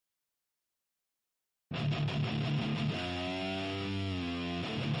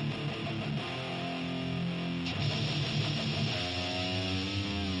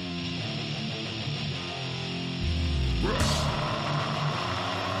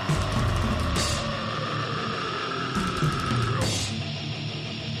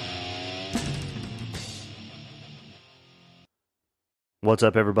What's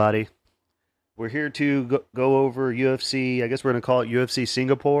up, everybody? We're here to go over UFC. I guess we're going to call it UFC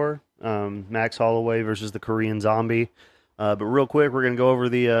Singapore. Max Holloway versus the Korean Zombie. But real quick, we're going to go over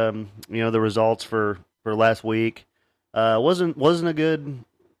the results for last week. Wasn't a good.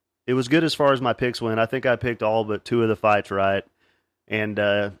 It was good as far as my picks went. I think I picked all but two of the fights right, and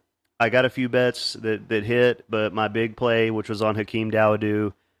I got a few bets that hit. But my big play, which was on Hakeem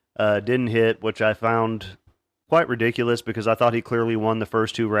Dawodu, didn't hit, which I found quite ridiculous because I thought he clearly won the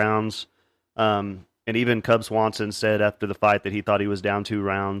first two rounds. And even Cub Swanson said after the fight that he thought he was down 2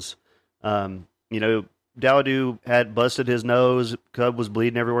 rounds. Dawodu had busted his nose. Cub was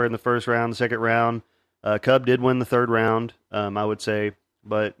bleeding everywhere in the first round, the second round. Cub did win the third round, I would say.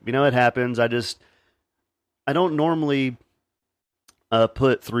 But, it happens. I don't normally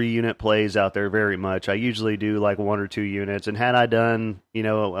put 3-unit plays out there very much. I usually do like 1 or 2 units. And had I done, a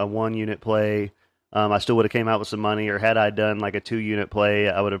 1-unit play, I still would have came out with some money, or had I done like a 2-unit play,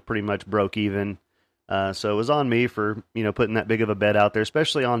 I would have pretty much broke even. So it was on me for, putting that big of a bet out there,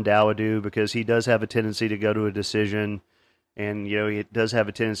 especially on Dawodu, because he does have a tendency to go to a decision, and, he does have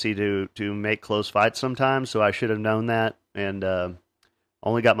a tendency to make close fights sometimes, so I should have known that, and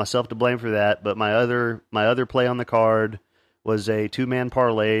only got myself to blame for that. But my other play on the card was a 2-man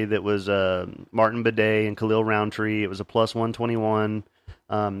parlay that was Martin Bidet and Khalil Roundtree. It was a plus 121.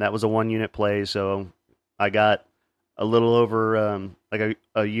 That was a 1-unit play, so I got a little over like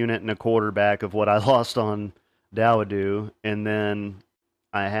a unit and a quarter back of what I lost on Dawodu. And then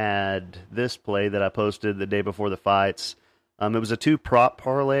I had this play that I posted the day before the fights. It was a 2-prop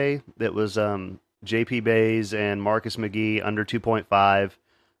parlay that was JP Bays and Marcus McGee under 2.5,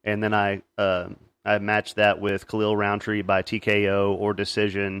 and then I matched that with Khalil Roundtree by TKO or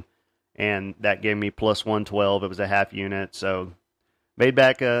decision, and that gave me plus 112. It was a half unit, so made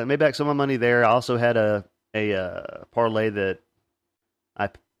back some of my money there. I also had a parlay that I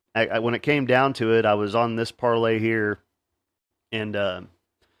when it came down to it, I was on this parlay here, and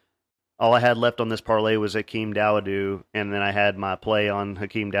all I had left on this parlay was Hakeem Dawodu, and then I had my play on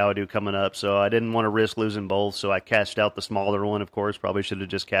Hakeem Dawodu coming up, so I didn't want to risk losing both, so I cashed out the smaller one, of course. Probably should have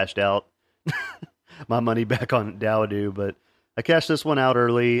just cashed out my money back on Dawodu, but I cashed this one out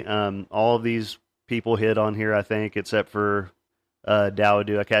early. All of these people hit on here, I think, except for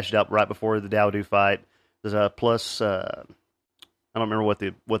Dawodu. I cashed it out right before the Dawodu fight. There's a plus. I don't remember what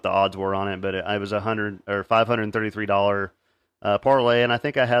the odds were on it, but it was $533 parlay, and I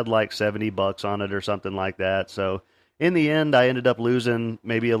think I had like $70 on it or something like that. So in the end, I ended up losing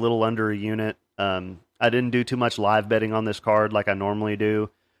maybe a little under a unit. I didn't do too much live betting on this card like I normally do.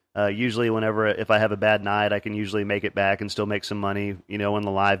 Usually, if I have a bad night, I can usually make it back and still make some money, in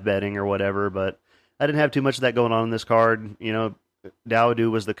the live betting or whatever. But I didn't have too much of that going on in this card.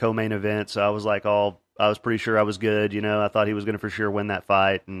 Dawodu was the co-main event, so I was like, I was pretty sure I was good. I thought he was going to for sure win that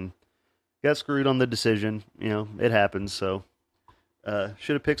fight, and got screwed on the decision. It happens. So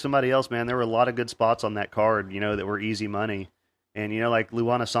should have picked somebody else, man. There were a lot of good spots on that card, that were easy money. And, like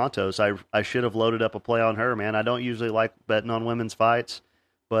Luana Santos, I should have loaded up a play on her, man. I don't usually like betting on women's fights,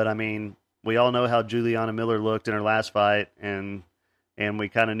 but, I mean, we all know how Juliana Miller looked in her last fight, and we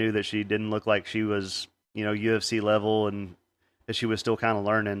kind of knew that she didn't look like she was, UFC level, and that she was still kind of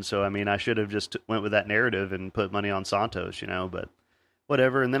learning. So, I mean, I should have just went with that narrative and put money on Santos, but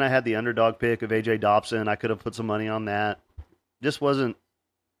whatever. And then I had the underdog pick of AJ Dobson. I could have put some money on that. Just wasn't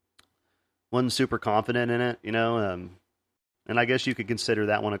super confident in it, and I guess you could consider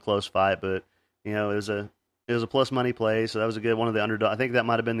that one a close fight, but it was a plus money play, so that was a good one of the underdog. I think that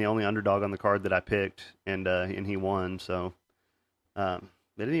might have been the only underdog on the card that I picked, and he won. So, but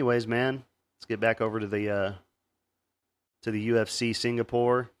anyways, man, let's get back over to the UFC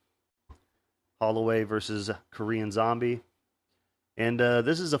Singapore Holloway versus Korean Zombie. And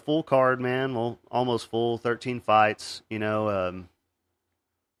this is a full card, man. Well, almost full, 13 fights, yeah,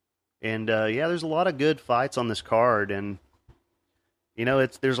 there's a lot of good fights on this card, and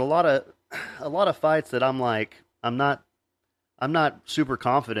there's a lot of fights that I'm like, I'm not super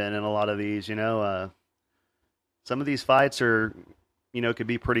confident in a lot of these, some of these fights are, could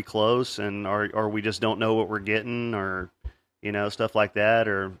be pretty close, and or we just don't know what we're getting, or stuff like that,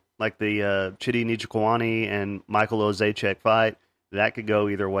 or like the Chidi Njokuani and Michael Ozachek fight. That could go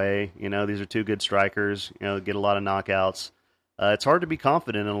either way. These are two good strikers, get a lot of knockouts. it's hard to be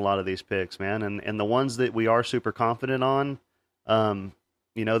confident in a lot of these picks, man. And the ones that we are super confident on, um,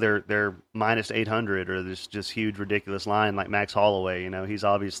 they're minus 800 or this just huge ridiculous line like Max Holloway. He's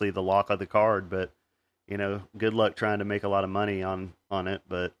obviously the lock of the card, but good luck trying to make a lot of money on it.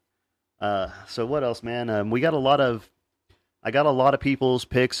 But so what else, man? I got a lot of people's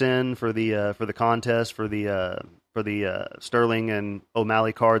picks in for the contest for the Sterling and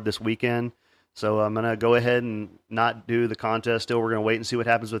O'Malley card this weekend. So I'm gonna go ahead and not do the contest. Still, we're gonna wait and see what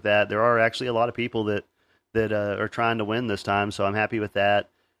happens with that. There are actually a lot of people that are trying to win this time, so I'm happy with that.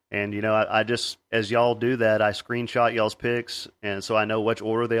 And I just, as y'all do that, I screenshot y'all's picks, and so I know which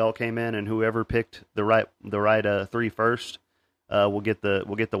order they all came in, and whoever picked the right three first will get the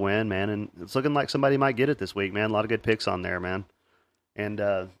win, man. And it's looking like somebody might get it this week, man. A lot of good picks on there, man. And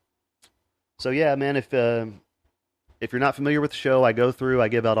so yeah, man. If you're not familiar with the show, I go through, I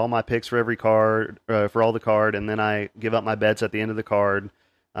give out all my picks for every card, for all the card, and then I give out my bets at the end of the card.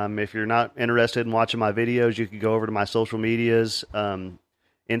 If you're not interested in watching my videos, you can go over to my social medias,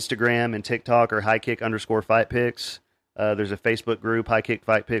 Instagram and TikTok are highkick_fight picks. There's a Facebook group, High Kick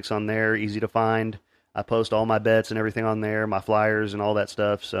Fight Picks on there, easy to find. I post all my bets and everything on there, my flyers and all that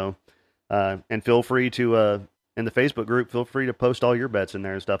stuff. So, and feel free to, in the Facebook group, feel free to post all your bets in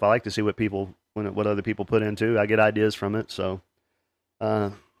there and stuff. I like to see what other people put in too. I get ideas from it. So,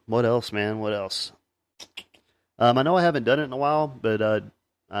 what else, man? What else? I know I haven't done it in a while, but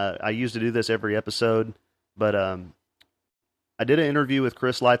I used to do this every episode. But I did an interview with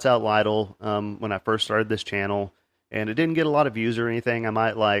Chris Lights Out Lytle when I first started this channel, and it didn't get a lot of views or anything. I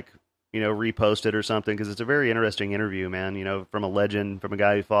might repost it or something because it's a very interesting interview, man. From a legend, from a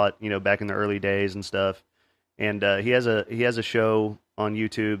guy who fought, back in the early days and stuff. And he has a show on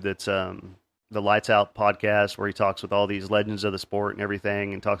YouTube that's the Lights Out podcast where he talks with all these legends of the sport and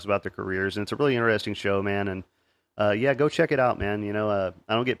everything and talks about their careers. And it's a really interesting show, man. And yeah, go check it out, man. I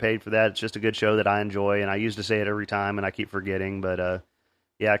don't get paid for that. It's just a good show that I enjoy. And I used to say it every time and I keep forgetting. But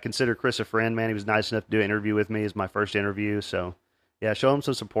yeah, I consider Chris a friend, man. He was nice enough to do an interview with me. It's my first interview. So yeah, show him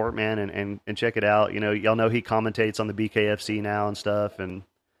some support, man, and check it out. Y'all know he commentates on the BKFC now and stuff. And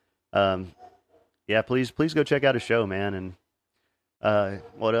yeah, please go check out his show, man. And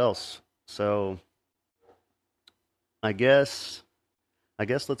what else? So I guess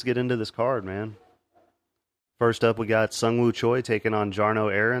let's get into this card, man. First up, we got Sungwoo Choi taking on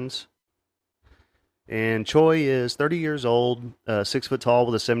Jarno Aarons. And Choi is 30 years old, 6 foot tall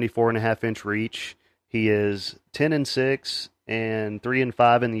with a 74.5-inch reach. He is 10-6 and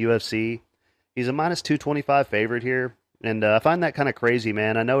 3-5 in the UFC. He's a minus 225 favorite here. And I find that kind of crazy,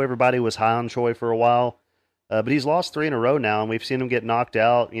 man. I know everybody was high on Choi for a while, but he's lost 3 in a row now, and we've seen him get knocked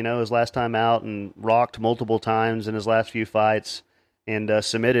out, his last time out, and rocked multiple times in his last few fights, and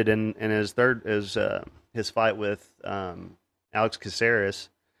submitted in his fight with Alex Caceres.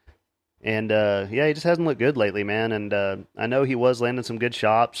 And yeah, he just hasn't looked good lately, man. And I know he was landing some good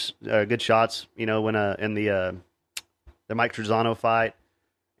shots, when in the Mike Trezano fight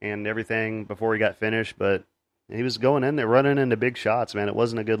and everything before he got finished, but he was going in there running into big shots, man. It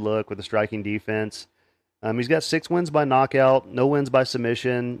wasn't a good look with the striking defense. He's got 6 wins by knockout, no wins by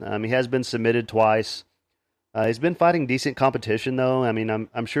submission. He has been submitted twice. He's been fighting decent competition, though. I mean,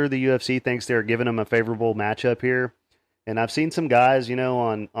 I'm sure the UFC thinks they're giving him a favorable matchup here. And I've seen some guys,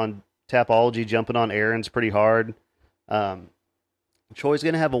 on Tapology jumping on Aarons pretty hard. Choi's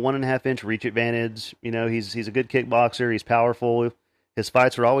going to have a 1.5-inch reach advantage. He's a good kickboxer. He's powerful. His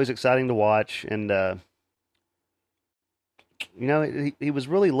fights are always exciting to watch. And, he was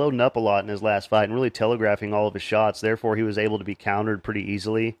really loading up a lot in his last fight and really telegraphing all of his shots. Therefore, he was able to be countered pretty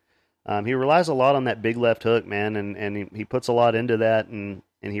easily. He relies a lot on that big left hook, man, and he puts a lot into that, and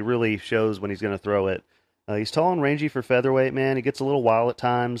he really shows when he's going to throw it. He's tall and rangy for featherweight, man. He gets a little wild at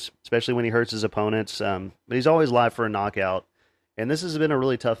times, especially when he hurts his opponents, but he's always live for a knockout. And this has been a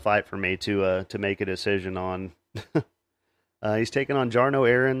really tough fight for me to make a decision on. He's taking on Jarno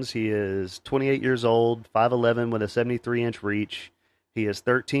Aarons. He is 28 years old, 5'11", with a 73-inch reach. He is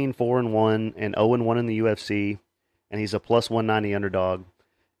 13-4-1 and 0-1 in the UFC, and he's a plus 190 underdog.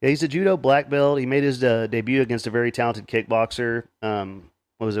 Yeah, he's a judo black belt. He made his debut against a very talented kickboxer.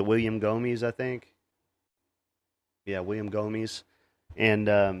 What was it, William Gomes, I think? Yeah, William Gomes.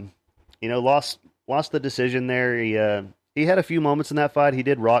 And, lost the decision there. He had a few moments in that fight. He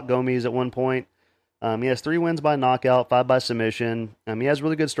did rock Gomes at one point. He has 3 wins by knockout, 5 by submission. He has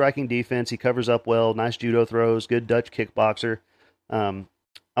really good striking defense. He covers up well, nice judo throws, good Dutch kickboxer.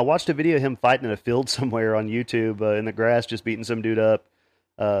 I watched a video of him fighting in a field somewhere on YouTube in the grass, just beating some dude up.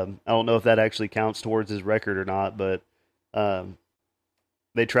 I don't know if that actually counts towards his record or not, but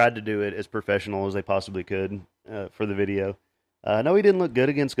they tried to do it as professional as they possibly could for the video. I know he didn't look good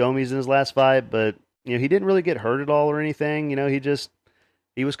against Gomes in his last fight, but he didn't really get hurt at all or anything.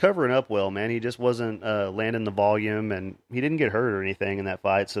 He was covering up well, man. He just wasn't landing the volume, and he didn't get hurt or anything in that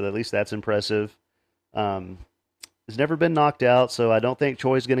fight. So at least that's impressive. Um, he's never been knocked out, so I don't think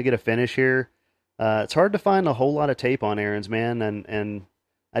Choi's going to get a finish here. It's hard to find a whole lot of tape on Aaron's, man, and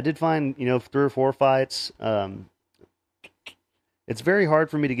I did find 3 or 4 fights. It's very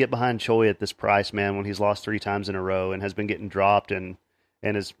hard for me to get behind Choi at this price, man, when he's lost 3 times in a row and has been getting dropped and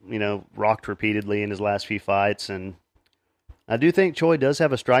is rocked repeatedly in his last few fights. And I do think Choi does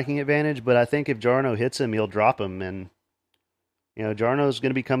have a striking advantage, but I think if Jarno hits him, he'll drop him. And Jarno's going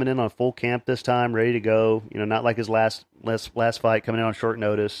to be coming in on full camp this time, ready to go. Not like his last fight coming in on short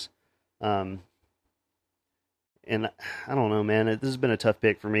notice. And I don't know, man. This has been a tough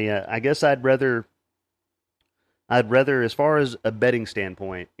pick for me. I guess I'd rather, as far as a betting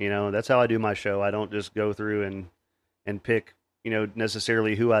standpoint, that's how I do my show. I don't just go through and pick,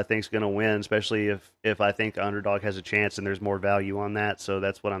 necessarily who I think's going to win, especially if I think the underdog has a chance and there's more value on that. So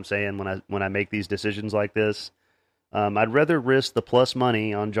that's what I'm saying when I make these decisions like this. I'd rather risk the plus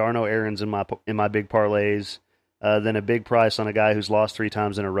money on Jarno Aaron's in my big parlays than a big price on a guy who's lost 3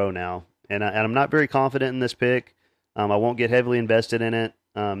 times in a row now. And I'm not very confident in this pick. I won't get heavily invested in it.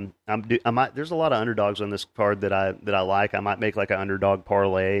 There's a lot of underdogs on this card that I like. I might make like an underdog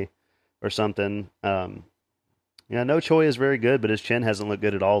parlay or something. No Choi is very good, but his chin hasn't looked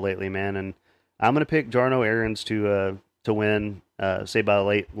good at all lately, man. And I'm gonna pick Jarno Aaron's to win, say by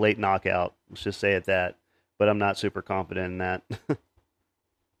a late knockout. Let's just say it that. But I'm not super confident in that.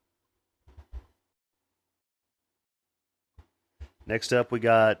 Next up, we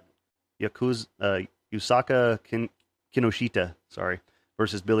got Yusaka Kinoshita,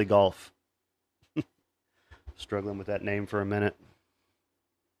 versus Billy Golf. Struggling with that name for a minute.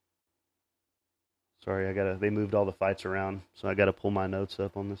 Sorry, they moved all the fights around, so I gotta pull my notes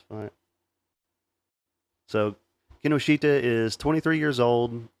up on this fight. So, Kinoshita is 23 years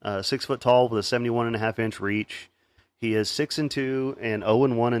old, 6 foot tall with a 71.5 inch reach. He is 6-2 and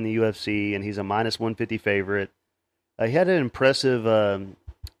 0-1 in the UFC, and he's a -150 favorite. He had an impressive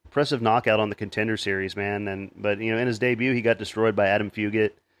knockout on the Contender Series, man. But in his debut, he got destroyed by Adam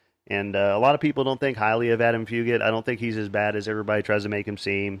Fugit, and a lot of people don't think highly of Adam Fugit. I don't think he's as bad as everybody tries to make him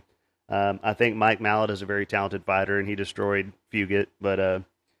seem. I think Mike Mallet is a very talented fighter, and he destroyed Fugit. But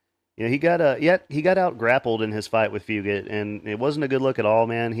he got out grappled in his fight with Fugit, and it wasn't a good look at all,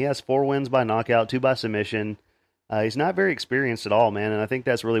 man. He has 4 wins by knockout, 2 by submission. He's not very experienced at all, man, and I think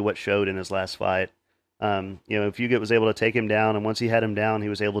that's really what showed in his last fight. Fugit was able to take him down, and once he had him down, he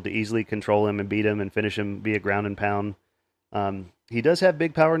was able to easily control him and beat him and finish him via ground and pound. He does have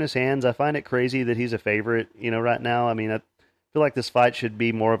big power in his hands. I find it crazy that he's a favorite, right now. I mean, I feel like this fight should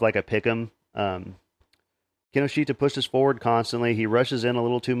be more of like a pick'em. Kinoshita pushes forward constantly. He rushes in a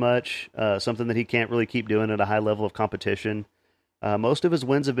little too much, something that he can't really keep doing at a high level of competition. Most of his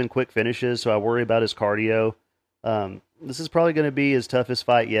wins have been quick finishes, so I worry about his cardio. This is probably going to be his toughest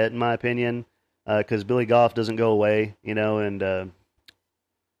fight yet, in my opinion, because Billy Goff doesn't go away, and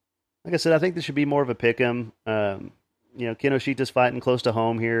like I said, I think this should be more of a pick'em. Kinoshita's fighting close to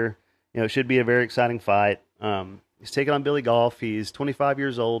home here. It should be a very exciting fight. He's taking on Billy Goff. He's 25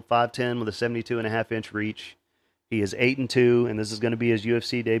 years old, 5'10", with a 72.5 inch reach. He is 8-2, and this is going to be his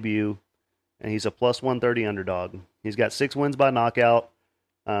UFC debut. And he's a plus 130 underdog. He's got 6 wins by knockout,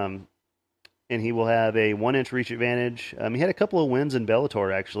 and he will have a 1-inch reach advantage. He had a couple of wins in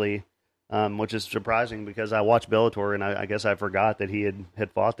Bellator, actually, which is surprising because I watched Bellator, and I guess I forgot that he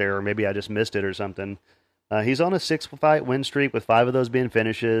had fought there, or maybe I just missed it or something. He's on a 6-fight win streak with 5 of those being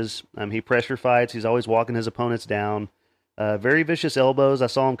finishes. He pressure fights. He's always walking his opponents down. Very vicious elbows. I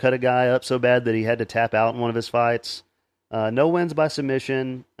saw him cut a guy up so bad that he had to tap out in one of his fights. No wins by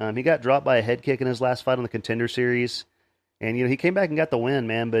submission. He got dropped by a head kick in his last fight on the Contender Series. And, he came back and got the win,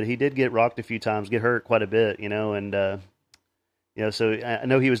 man, but he did get rocked a few times, get hurt quite a bit, and, so I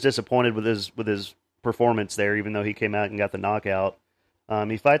know he was disappointed with his performance there, even though he came out and got the knockout.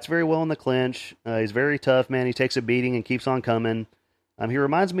 He fights very well in the clinch. He's very tough, man. He takes a beating and keeps on coming. He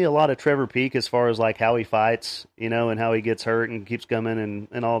reminds me a lot of Trevor Peek as far as like how he fights, and how he gets hurt and keeps coming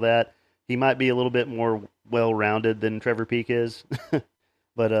and all that. He might be a little bit more well-rounded than Trevor Peek is.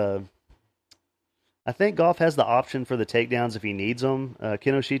 But I think Goff has the option for the takedowns if he needs them.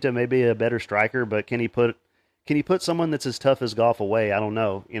 Kinoshita may be a better striker, but can he put someone that's as tough as Goff away? I don't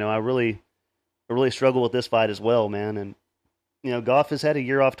know. I really struggle with this fight as well, man. And Goff has had a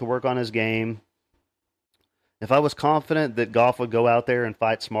year off to work on his game. If I was confident that Goff would go out there and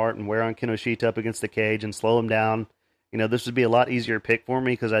fight smart and wear on Kinoshita up against the cage and slow him down, this would be a lot easier pick for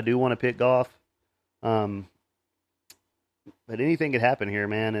me because I do want to pick Goff. but anything could happen here,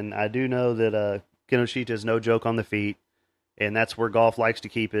 man. And I do know that Kinoshita is no joke on the feet, and that's where golf likes to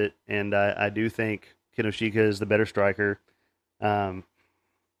keep it. And I do think Kinoshita is the better striker. Um,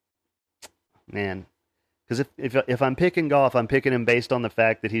 Man, because if I'm picking golf, I'm picking him based on the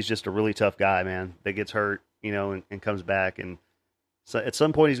fact that he's just a really tough guy, man, that gets hurt, and comes back, and so at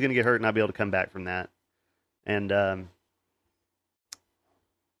some point he's going to get hurt, and I'll be able to come back from that. And and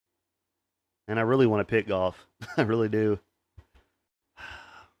I really want to pick golf, I really do.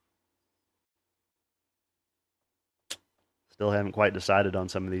 Still haven't quite decided on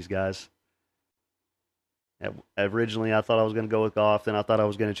some of these guys. Originally, I thought I was going to go with golf, then I thought I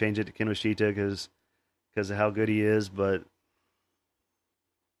was going to change it to Kinoshita because of how good he is, but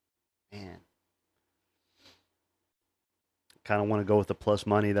man, kind of want to go with the plus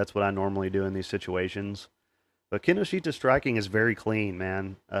money. That's what I normally do in these situations. But Kinoshita's striking is very clean,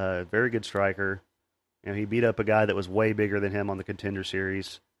 man. Very good striker. He beat up a guy that was way bigger than him on the Contender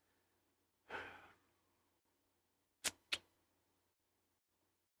Series.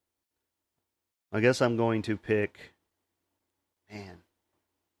 I guess I'm going to pick. Man,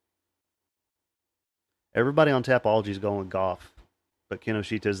 everybody on Tapology is going with golf, but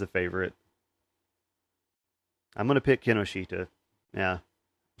Kinoshita is the favorite. I'm going to pick Kinoshita. Yeah,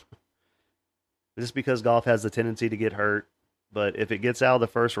 just because golf has the tendency to get hurt. But if it gets out of the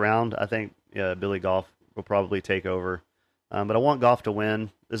first round, I think Billy Golf will probably take over. But I want golf to win.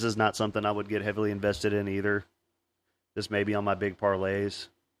 This is not something I would get heavily invested in either. Just maybe on my big parlays.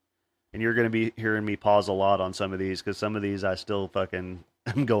 And you're going to be hearing me pause a lot on some of these because some of these I still fucking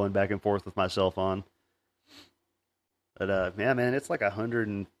am going back and forth with myself on. But yeah, man, it's like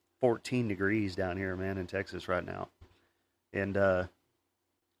 114 degrees down here, man, in Texas right now. And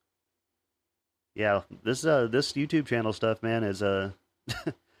yeah, this YouTube channel stuff, man, is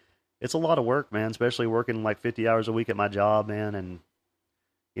it's a lot of work, man. Especially working like 50 hours a week at my job, man, and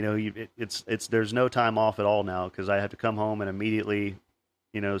it's there's no time off at all now because I have to come home and immediately,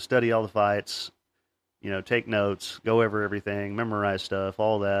 study all the fights, take notes, go over everything, memorize stuff,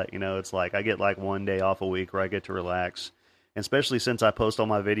 all that. It's like I get like one day off a week where I get to relax. And especially since I post all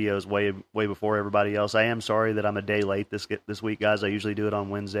my videos way before everybody else. I am sorry that I'm a day late this week, guys. I usually do it on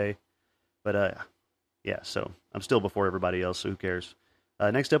Wednesday. But yeah, so I'm still before everybody else, so who cares?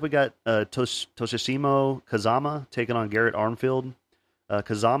 Next up, we got Toshishimo Kazama taking on Garrett Armfield.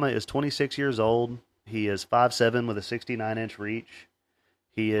 Kazama is 26 years old. He is 5'7" with a 69-inch reach.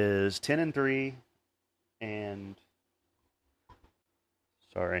 He is 10-3 and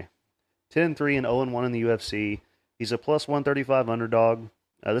 10-3 and 0-1 in the UFC. He's a plus 135 underdog.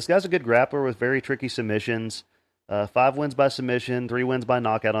 This guy's a good grappler with very tricky submissions. 5 wins by submission, 3 wins by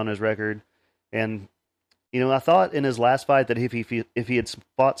knockout on his record. And I thought in his last fight that if he had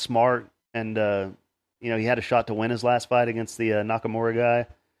fought smart and he had a shot to win his last fight against the Nakamura guy.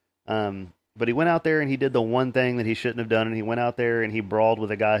 But he went out there and he did the one thing that he shouldn't have done, and he went out there and he brawled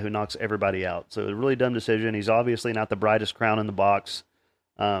with a guy who knocks everybody out. So it was a really dumb decision. He's obviously not the brightest crown in the box.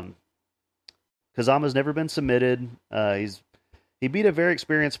 Kazama's never been submitted. He beat a very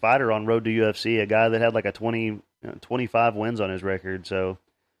experienced fighter on Road to UFC, a guy that had like a 25 wins on his record. So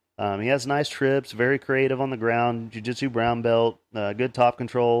he has nice trips, very creative on the ground, jiu-jitsu brown belt, good top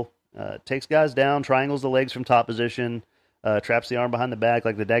control, takes guys down, triangles the legs from top position, traps the arm behind the back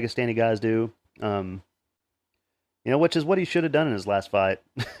like the Dagestani guys do. Which is what he should have done in his last fight.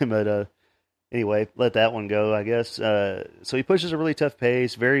 But anyway, let that one go, I guess. So he pushes a really tough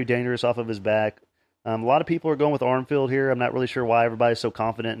pace, very dangerous off of his back. A lot of people are going with Armfield here. I'm not really sure why everybody's so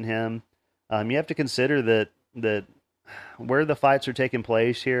confident in him. You have to consider that where the fights are taking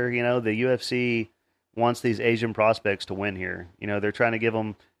place here, the UFC wants these Asian prospects to win here. They're trying to give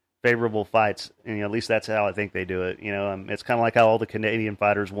them favorable fights, and at least that's how I think they do it. It's kind of like how all the Canadian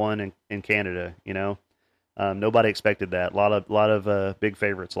fighters won in Canada. Nobody expected that. A lot of big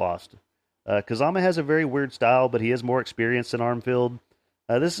favorites lost. Kazama has a very weird style, but he is more experienced than Armfield.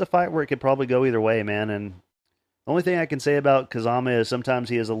 This is a fight where it could probably go either way, man. And the only thing I can say about Kazama is sometimes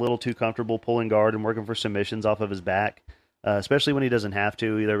he is a little too comfortable pulling guard and working for submissions off of his back, especially when he doesn't have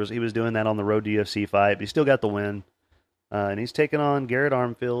to. He was doing that on the Road to UFC fight, but he still got the win. And he's taking on Garrett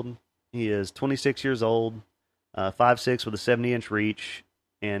Armfield. He is 26 years old, 5'6" with a 70-inch reach,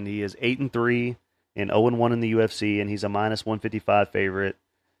 and he is 8-3 and 0-1 in the UFC, and he's a minus 155 favorite.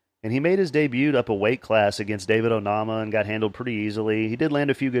 And he made his debut up a weight class against David Onama and got handled pretty easily. He did land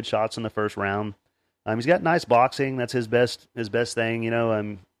a few good shots in the first round. He's got nice boxing. That's his best thing.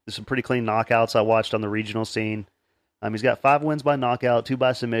 There's some pretty clean knockouts I watched on the regional scene. He's got 5 wins by knockout, 2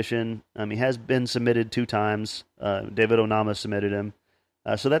 by submission. He has been submitted 2 times. David Onama submitted him.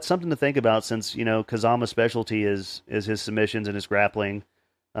 So that's something to think about since, Kazama's specialty is his submissions and his grappling.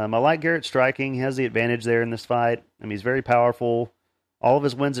 I like Garrett's striking. He has the advantage there in this fight. I mean, he's very powerful. All of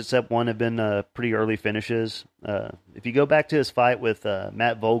his wins except one have been pretty early finishes. If you go back to his fight with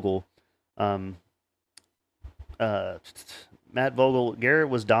Matt Vogel, um, uh, Matt Vogel, Garrett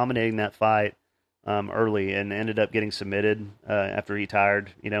was dominating that fight early and ended up getting submitted after he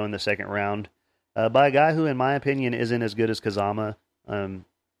tired, in the second round by a guy who, in my opinion, isn't as good as Kazama. Um,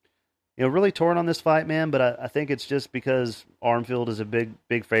 really torn on this fight, man, but I think it's just because Armfield is a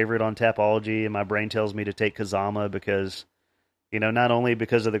big favorite on Tapology, and my brain tells me to take Kazama because, not only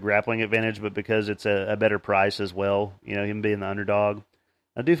because of the grappling advantage, but because it's a better price as well, him being the underdog.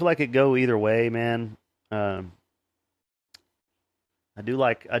 I do feel like it go either way, man. Um, I do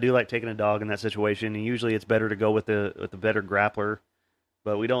like taking a dog in that situation, and usually it's better to go with the better grappler.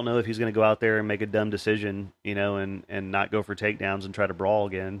 But we don't know if he's going to go out there and make a dumb decision, and not go for takedowns and try to brawl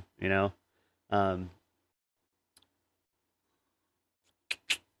again. Um,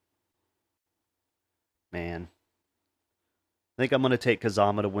 man, I think I'm going to take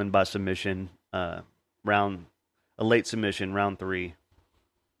Kazama to win by submission, round a late submission, round three.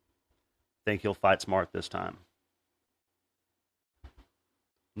 I think he'll fight smart this time.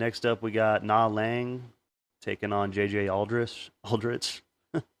 Next up, we got Na Lang taking on JJ Aldrich.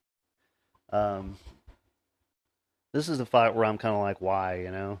 Um, this is a fight where I'm kind of like, why?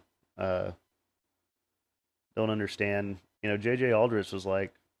 Uh, don't understand. JJ Aldrich was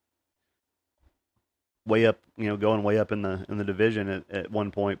like way up, going way up in the division at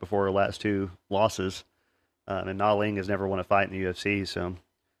one point before her last two losses. And Na Ling has never won a fight in the UFC. So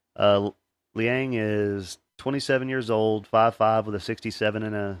uh, Liang is 27 years old, 5'5", with a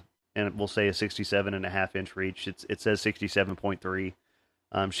 67 and we'll say a 67.5 inch reach. It says 67.3.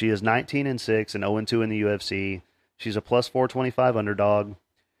 She is 19-6 and 0-2 in the UFC. She's a plus 425 underdog.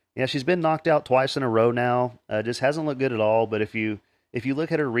 Yeah, she's been knocked out twice in a row now. Just hasn't looked good at all. But if you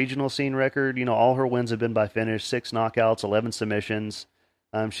look at her regional scene record, all her wins have been by finish: 6 knockouts, 11 submissions.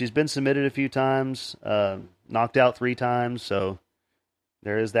 She's been submitted a few times, knocked out 3 times. So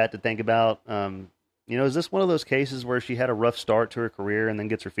there is that to think about. Is this one of those cases where she had a rough start to her career and then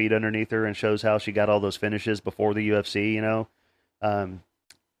gets her feet underneath her and shows how she got all those finishes before the UFC? Um,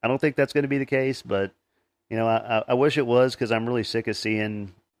 I don't think that's going to be the case, but I wish it was because I'm really sick of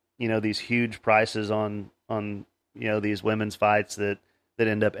seeing these huge prices on these women's fights that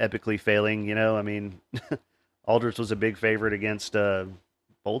end up epically failing. I mean, Aldrich was a big favorite against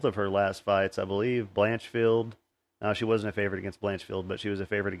both of her last fights, I believe. Blanchfield. No, she wasn't a favorite against Blanchfield, but she was a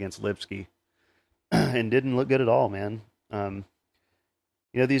favorite against Lipsky, and didn't look good at all, man.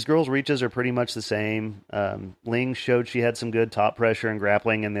 These girls' reaches are pretty much the same. Ling showed she had some good top pressure and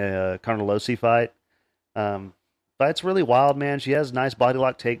grappling in the Carnelosi fight. Fight's really wild, man. She has nice body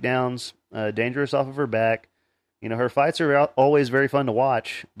lock takedowns, dangerous off of her back. Her fights are always very fun to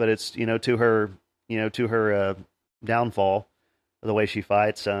watch, but it's to her downfall the way she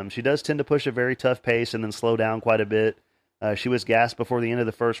fights. She does tend to push a very tough pace and then slow down quite a bit. She was gassed before the end of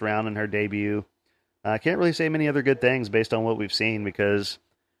the first round in her debut. I can't really say many other good things based on what we've seen because,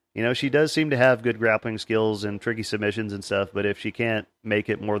 she does seem to have good grappling skills and tricky submissions and stuff. But if she can't make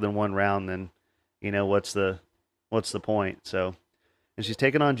it more than one round, then, what's the point? So, and she's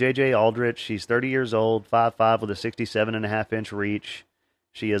taking on JJ Aldrich. She's 30 years old, 5'5", with a 67.5 inch reach.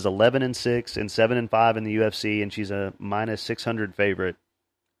 She is 11-6 and 7-5 in the UFC, and she's a minus 600 favorite.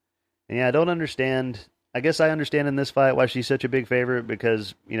 And yeah, I don't understand. I guess I understand in this fight why she's such a big favorite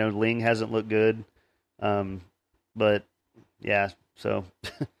because Ling hasn't looked good. But yeah, so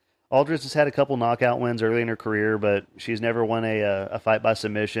Aldrich has had a couple knockout wins early in her career, but she's never won a fight by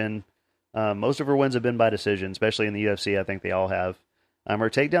submission. Most of her wins have been by decision, especially in the UFC. I think they all have. Her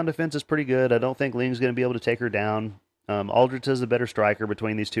takedown defense is pretty good. I don't think Ling's going to be able to take her down. Aldrich is the better striker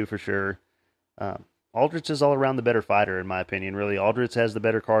between these two for sure. Aldrich is all around the better fighter, in my opinion, really. Aldrich has the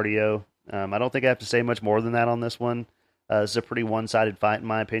better cardio. I don't think I have to say much more than that on this one. This is a pretty one-sided fight, in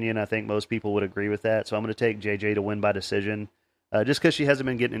my opinion. I think most people would agree with that. So I'm going to take JJ to win by decision, just because she hasn't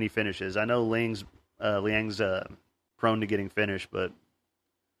been getting any finishes. I know Liang's prone to getting finished, but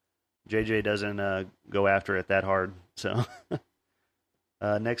JJ doesn't go after it that hard. So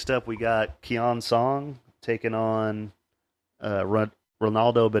next up, we got Keon Song taking on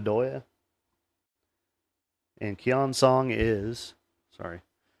Ronaldo Bedoya. And Keon Song is,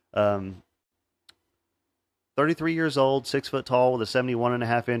 33 years old, 6 foot tall, with a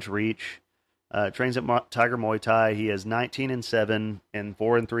 71.5 inch reach. Trains at Tiger Muay Thai. He is 19-7 and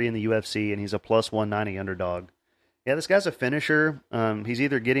 4-3 in the UFC, and he's a plus 190 underdog. Yeah, this guy's a finisher. He's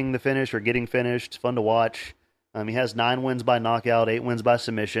either getting the finish or getting finished. It's fun to watch. He has 9 wins by knockout, 8 wins by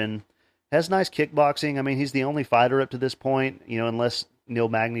submission. Has nice kickboxing. I mean, he's the only fighter up to this point, unless Neil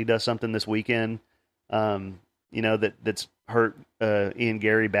Magny does something this weekend, that's hurt Ian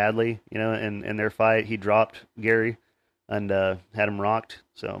Gary badly, in their fight. He dropped Gary and had him rocked.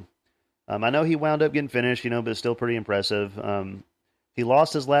 So I know he wound up getting finished, but it's still pretty impressive. He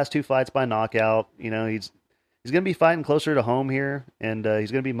lost his last 2 fights by knockout. He's going to be fighting closer to home here, and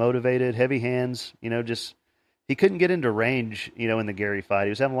he's going to be motivated, heavy hands. Just he couldn't get into range, in the Gary fight. He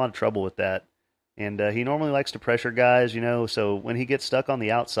was having a lot of trouble with that, and he normally likes to pressure guys, So when he gets stuck on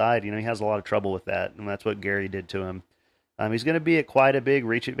the outside, he has a lot of trouble with that, and that's what Gary did to him. He's going to be at quite a big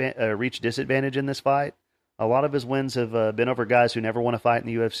reach disadvantage in this fight. A lot of his wins have been over guys who never won a fight in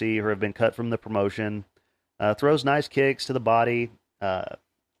the UFC or have been cut from the promotion. Throws nice kicks to the body.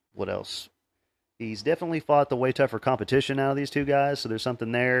 What else? He's definitely fought the way tougher competition out of these two guys, so there's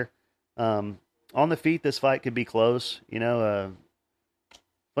something there. On the feet, this fight could be close.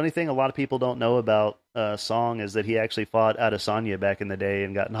 Funny thing a lot of people don't know about Song is that he actually fought Adesanya back in the day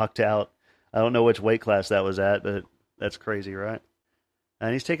and got knocked out. I don't know which weight class that was at, but that's crazy, right?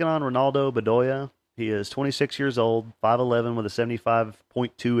 And he's taking on Ronaldo Bedoya. He is 26 years old, 5'11", with a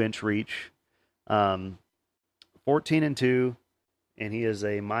 75.2-inch reach, 14-2, and he is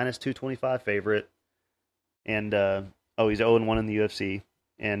a minus 225 favorite. And he's 0-1 in the UFC,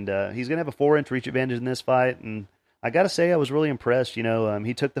 and he's gonna have a 4-inch reach advantage in this fight. And I gotta say, I was really impressed.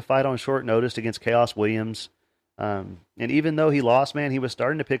 He took the fight on short notice against Chaos Williams. And even though he lost, man, he was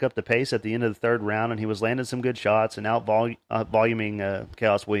starting to pick up the pace at the end of the third round, and he was landing some good shots and voluming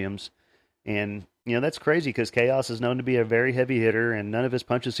Chaos Williams. And, that's crazy because Chaos is known to be a very heavy hitter, and none of his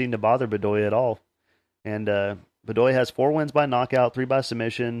punches seem to bother Bedoya at all. And Bedoya has 4 wins by knockout, 3 by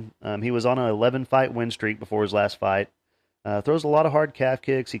submission. He was on an 11-fight win streak before his last fight. Throws a lot of hard calf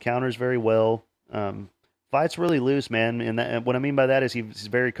kicks. He counters very well. Fights really loose, man. And what I mean by that is he's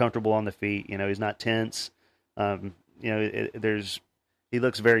very comfortable on the feet. He's not tense. He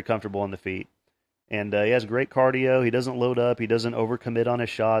looks very comfortable on the feet, and he has great cardio. He doesn't load up. He doesn't overcommit on his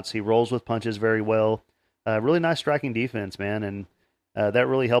shots. He rolls with punches very well. Really nice striking defense, man, and that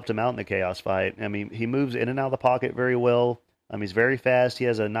really helped him out in the Chaos fight. I mean, he moves in and out of the pocket very well. He's very fast. He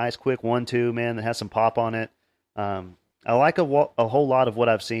has a nice quick 1-2, man, that has some pop on it. I like a whole lot of what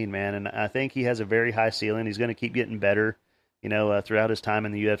I've seen, man, and I think he has a very high ceiling. He's going to keep getting better, throughout his time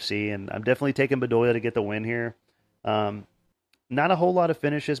in the UFC, and I'm definitely taking Bedoya to get the win here. Not a whole lot of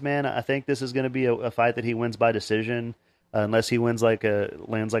finishes, man. I think this is going to be a fight that he wins by decision, unless he lands like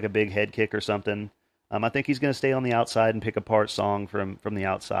a big head kick or something. I think he's going to stay on the outside and pick apart Song from the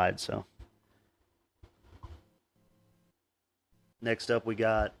outside. So next up, we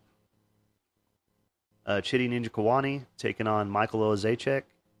got Chidi Ninja Kawani taking on Michael Ozaczek.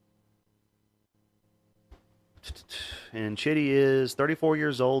 And Chidi is 34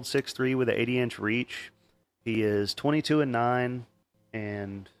 years old, 6'3", with an 80-inch reach. He is 22-9,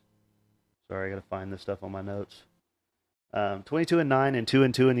 and sorry, I gotta find this stuff on my notes. 22-9 and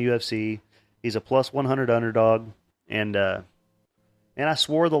 2-2 in the UFC. He's a plus 100 underdog, and I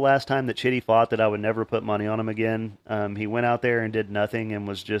swore the last time that Chidi fought that I would never put money on him again. He went out there and did nothing, and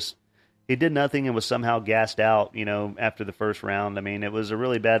was somehow gassed out, after the first round. I mean, it was a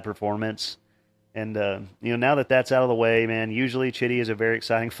really bad performance. And, now that that's out of the way, man, usually Chidi is a very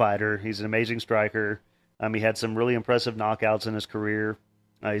exciting fighter. He's an amazing striker. He had some really impressive knockouts in his career.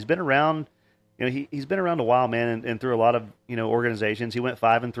 He's been around, he's been around a while, man, and through a lot of, organizations. He went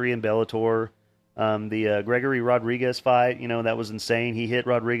 5-3 in Bellator. The Gregory Rodriguez fight, that was insane. He hit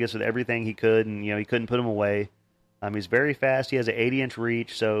Rodriguez with everything he could, and, he couldn't put him away. He's very fast. He has an 80-inch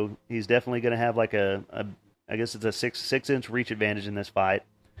reach, so he's definitely going to have like I guess it's a 6-inch reach advantage in this fight.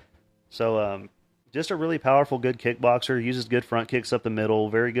 So, just a really powerful, good kickboxer. Uses good front kicks up the middle.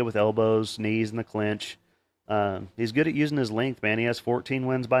 Very good with elbows, knees, and the clinch. He's good at using his length, man. He has 14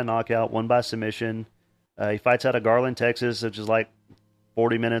 wins by knockout, 1 by submission. He fights out of Garland, Texas, which is like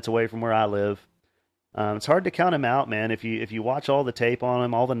 40 minutes away from where I live. It's hard to count him out, man. If you watch all the tape on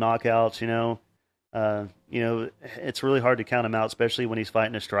him, all the knockouts, it's really hard to count him out, especially when he's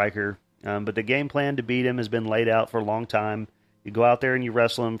fighting a striker. But the game plan to beat him has been laid out for a long time. You go out there and you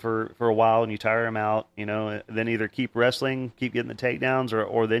wrestle him for a while and you tire him out, then either keep wrestling, keep getting the takedowns,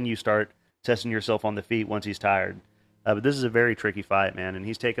 or then you start testing yourself on the feet once he's tired. But this is a very tricky fight, man, and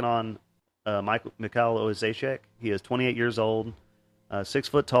he's taking on Mikhail Ozaczek. He is 28 years old, 6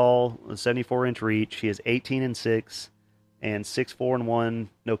 foot tall, 74-inch reach. He is 18-6 and 6-4-1,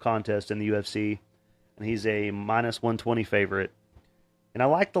 no contest in the UFC, and he's a minus 120 favorite. And I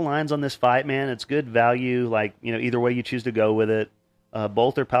like the lines on this fight, man. It's good value, like, either way you choose to go with it.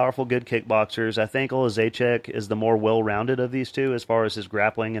 Both are powerful, good kickboxers. I think Olazechek is the more well-rounded of these two as far as his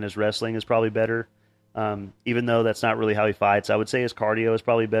grappling and his wrestling is probably better. Even though that's not really how he fights, I would say his cardio is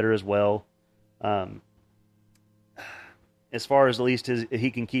probably better as well. Um, as far as at least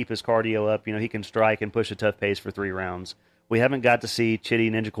he can keep his cardio up, he can strike and push a tough pace for 3 rounds. We haven't got to see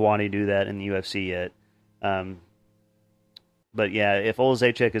Chidi Ninjakwani do that in the UFC yet. Um, but yeah, if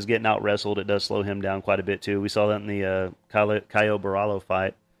Olazechek is getting out wrestled, it does slow him down quite a bit too. We saw that in the Caio Baralo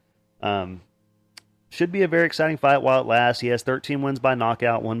fight. Um, should be a very exciting fight while it lasts. He has 13 wins by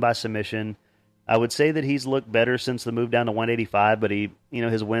knockout, 1 by submission. I would say that he's looked better since the move down to 185, but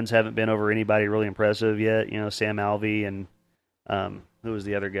his wins haven't been over anybody really impressive yet. Sam Alvey and who was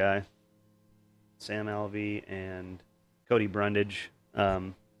the other guy? Sam Alvey and Cody Brundage.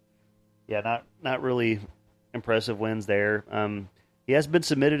 Not really impressive wins there. He has been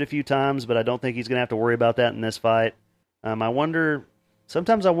submitted a few times, but I don't think he's going to have to worry about that in this fight.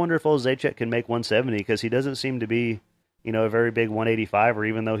 Sometimes I wonder if Olazechek can make 170 because he doesn't seem to be, a very big 185er,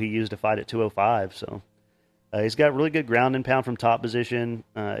 even though he used to fight at 205. So he's got really good ground and pound from top position.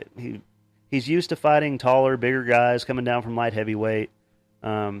 He's used to fighting taller, bigger guys coming down from light heavyweight.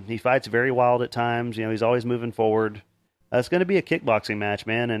 He fights very wild at times. He's always moving forward. It's going to be a kickboxing match,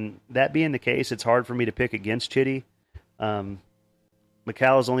 man, and that being the case, it's hard for me to pick against Chidi. Macau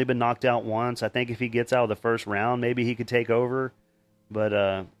has only been knocked out once. I think if he gets out of the first round, maybe he could take over,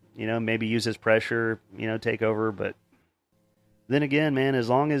 but, maybe use his pressure, take over. But then again, man, as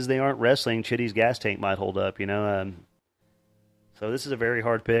long as they aren't wrestling, Chidi's gas tank might hold up, So this is a very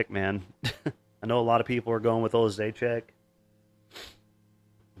hard pick, man. I know a lot of people are going with Olazechek,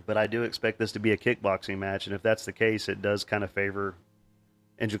 but I do expect this to be a kickboxing match, and if that's the case, it does kind of favor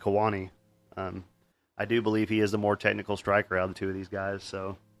Njokuani. I do believe he is the more technical striker out of the two of these guys.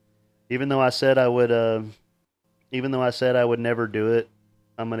 So even though I said I would never do it,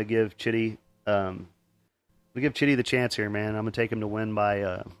 I'm going to give Chidi the chance here, man. I'm going to take him to win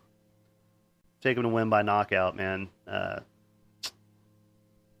by knockout, man.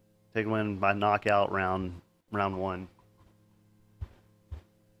 Take him to win by knockout round 1.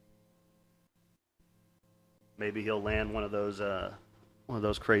 Maybe he'll land one of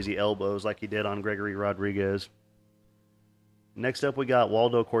those crazy elbows like he did on Gregory Rodriguez. Next up, we got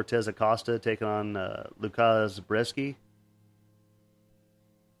Waldo Cortez Acosta taking on Lukas Brzeski.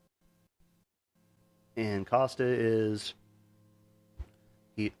 And Costa is...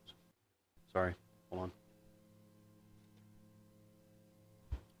 Sorry, hold on.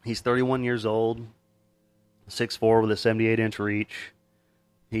 He's 31 years old, 6'4" with a 78-inch reach.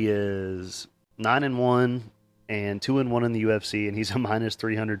 He is 9-1 and 2-1 in the UFC, and he's a minus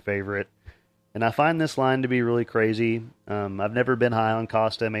 300 favorite. And I find this line to be really crazy. I've never been high on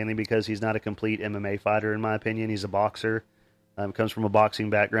Costa, mainly because he's not a complete MMA fighter, in my opinion. He's a boxer. Comes from a boxing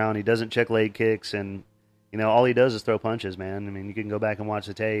background. He doesn't check leg kicks, and all he does is throw punches, man. I mean, you can go back and watch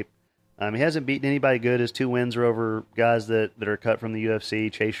the tape. He hasn't beaten anybody good. His 2 wins are over guys that are cut from the UFC,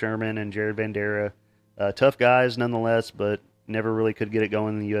 Chase Sherman and Jared Vandera. Tough guys, nonetheless, but never really could get it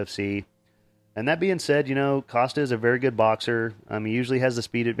going in the UFC. And that being said, Costa is a very good boxer. He usually has the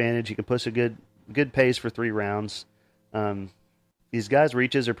speed advantage. He can push a good pace for 3 rounds. These guys'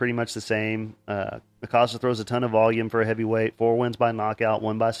 reaches are pretty much the same. Costa throws a ton of volume for a heavyweight. 4 wins by knockout,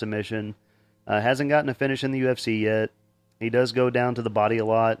 1 by submission. Hasn't gotten a finish in the UFC yet. He does go down to the body a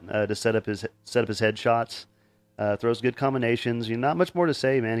lot to set up his head shots. Throws good combinations. Not much more to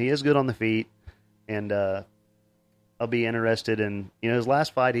say, man. He is good on the feet, and I'll be interested in, his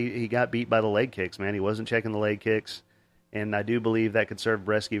last fight, he got beat by the leg kicks, man. He wasn't checking the leg kicks, and I do believe that could serve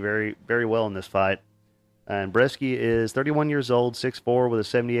Brzeski very, very well in this fight. And Brzeski is 31 years old, 6'4", with a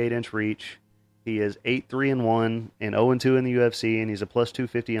 78-inch reach. He is 8-3-1 and 0-2 in the UFC, and he's a plus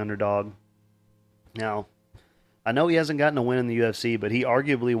 250 underdog. Now, I know he hasn't gotten a win in the UFC, but he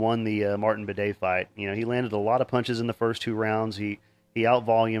arguably won the Martin Bidet fight. He landed a lot of punches in the first 2 rounds. He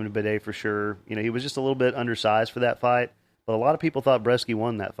out-volumed Bidet for sure. He was just a little bit undersized for that fight, but a lot of people thought Brzeski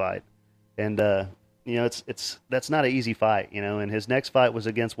won that fight. And, that's not an easy fight, and his next fight was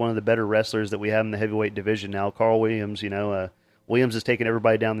against one of the better wrestlers that we have in the heavyweight division now, Carl Williams. Williams has taken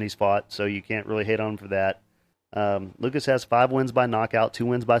everybody down that he's fought, so you can't really hate on him for that. Lucas has 5 wins by knockout, 2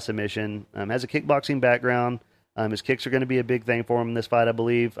 wins by submission, has a kickboxing background. His kicks are going to be a big thing for him in this fight, I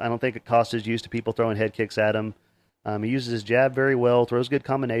believe. I don't think Costa's used to people throwing head kicks at him. He uses his jab very well, throws good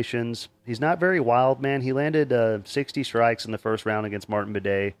combinations. He's not very wild, man. He landed 60 strikes in the first round against Martin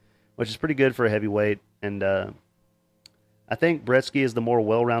Bidet, which is pretty good for a heavyweight. And I think Brzeski is the more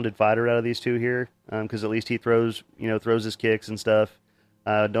well-rounded fighter out of these two here, because at least he throws his kicks and stuff.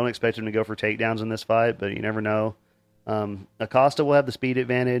 Don't expect him to go for takedowns in this fight, but you never know. Acosta will have the speed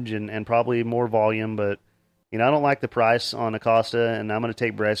advantage and probably more volume, but I don't like the price on Acosta, and I'm going to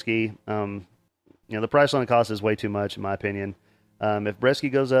take Bresky. The price on Acosta is way too much, in my opinion. If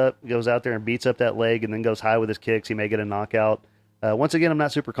Bresky goes out there and beats up that leg and then goes high with his kicks, he may get a knockout. Once again, I'm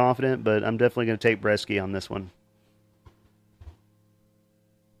not super confident, but I'm definitely going to take Bresky on this one.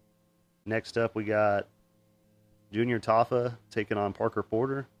 Next up, we got Junior Tafa taking on Parker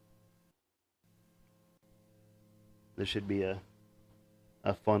Porter. This should be a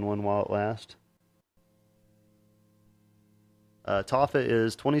fun one while it lasts. Tafa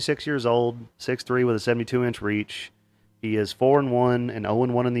is 26 years old, 6'3" with a 72-inch reach. He is 4-1 and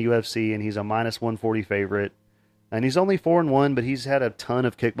 0-1 in the UFC, and he's a minus 140 favorite. And he's only 4-1, but he's had a ton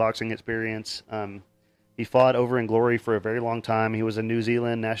of kickboxing experience. He fought over in Glory for a very long time. He was a New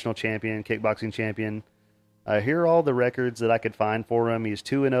Zealand national champion, kickboxing champion. Here are all the records that I could find for him. He's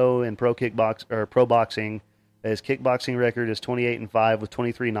 2-0 in pro boxing. His kickboxing record is 28-5 with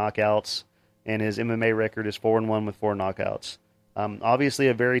 23 knockouts, and his MMA record is 4-1 with 4 knockouts. Obviously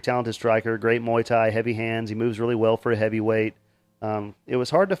a very talented striker, great Muay Thai, heavy hands. He moves really well for a heavyweight. It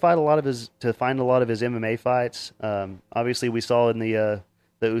was hard to find a lot of his MMA fights. Obviously, we saw in the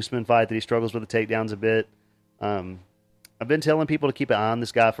Usman fight that he struggles with the takedowns a bit. I've been telling people to keep an eye on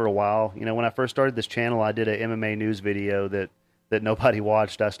this guy for a while. When I first started this channel, I did an MMA news video that nobody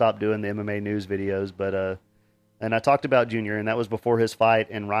watched. I stopped doing the MMA news videos, and I talked about Junior, and that was before his fight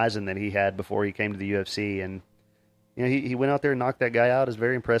in Ryzen that he had before he came to the UFC, and he went out there and knocked that guy out. It's a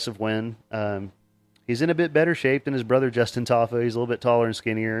very impressive win. He's in a bit better shape than his brother Justin Tafa. He's a little bit taller and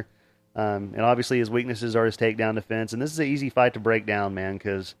skinnier. And obviously his weaknesses are his takedown defense. And this is an easy fight to break down, man,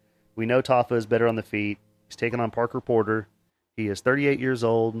 because we know Tafa is better on the feet. He's taking on Parker Porter. He is 38 years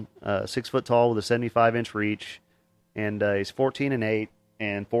old, 6 foot tall with a 75-inch reach. And he's 14-8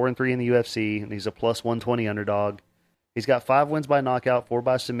 and 4-3 in the UFC. And he's a plus 120 underdog. He's got 5 wins by knockout, 4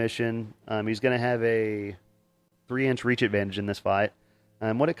 by submission. He's going to have a 3-inch reach advantage in this fight.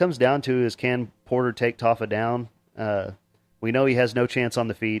 What it comes down to is, can Porter take Tafa down? We know he has no chance on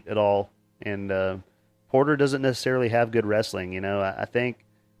the feet at all, and Porter doesn't necessarily have good wrestling. I think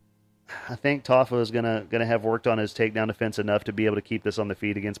Tafa is gonna have worked on his takedown defense enough to be able to keep this on the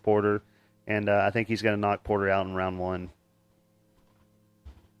feet against Porter, and I think he's gonna knock Porter out in round 1.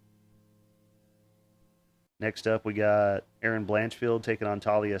 Next up, we got Erin Blanchfield taking on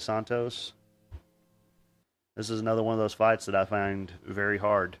Talia Santos. This is another one of those fights that I find very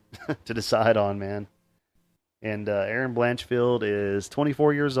hard to decide on, man. And Erin Blanchfield is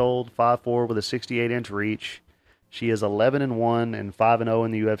 24 years old, 5'4", with a 68-inch reach. She is 11-1 and 5-0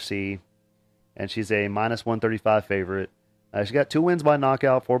 in the UFC, and she's a minus 135 favorite. She got 2 wins by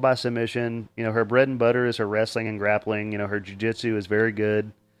knockout, 4 by submission. Her bread and butter is her wrestling and grappling. Her jiu-jitsu is very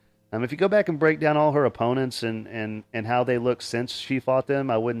good. If you go back and break down all her opponents and how they look since she fought them,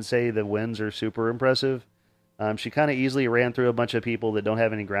 I wouldn't say the wins are super impressive. She kind of easily ran through a bunch of people that don't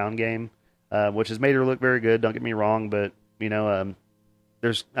have any ground game, which has made her look very good. Don't get me wrong, but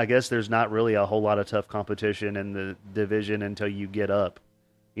there's not really a whole lot of tough competition in the division until you get up,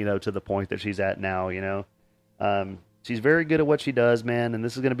 to the point that she's at now. She's very good at what she does, man, and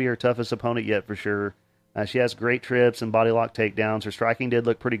this is going to be her toughest opponent yet for sure. She has great trips and body lock takedowns. Her striking did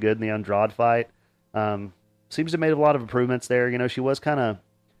look pretty good in the Andrade fight. Seems to have made a lot of improvements there. She was kind of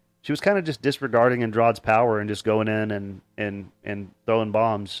just disregarding Andrade's power and just going in and throwing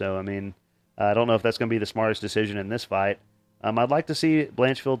bombs. So, I don't know if that's going to be the smartest decision in this fight. I'd like to see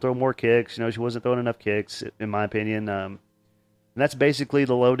Blanchfield throw more kicks. She wasn't throwing enough kicks, in my opinion. And that's basically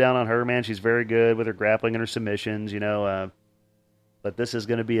the lowdown on her, man. She's very good with her grappling and her submissions, but this is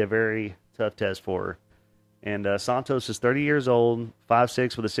going to be a very tough test for her. And Santos is 30 years old,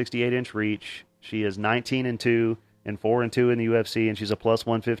 5'6", with a 68-inch reach. She is 19-2 and 4-2 in the UFC, and she's a plus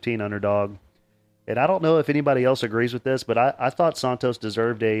 115 underdog. And I don't know if anybody else agrees with this, but I thought Santos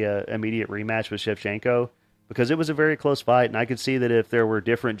deserved a immediate rematch with Shevchenko because it was a very close fight, and I could see that if there were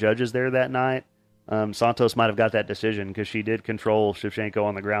different judges there that night, Santos might have got that decision because she did control Shevchenko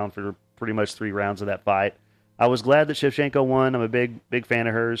on the ground for pretty much 3 rounds of that fight. I was glad that Shevchenko won. I'm a big fan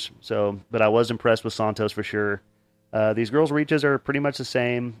of hers, but I was impressed with Santos for sure. These girls' reaches are pretty much the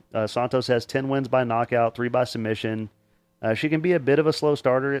same. Santos has 10 wins by knockout, 3 by submission. She can be a bit of a slow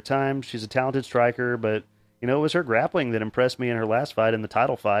starter at times. She's a talented striker, but it was her grappling that impressed me in her last fight, in the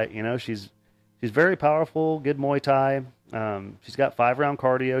title fight. She's very powerful, good Muay Thai. She's got 5-round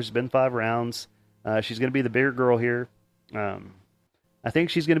cardio. She's been 5 rounds. She's going to be the bigger girl here. I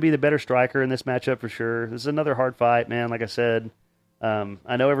think she's going to be the better striker in this matchup for sure. This is another hard fight, man. Like I said,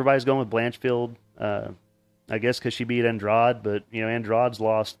 I know everybody's going with Blanchfield. I guess because she beat Andrade, but Andrade's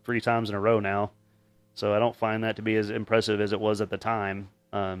lost 3 times in a row now. So I don't find that to be as impressive as it was at the time.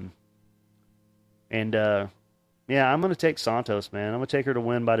 And yeah, I'm going to take Santos, man. I'm going to take her to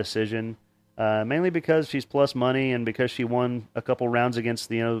win by decision. Mainly because she's plus money and because she won a couple rounds against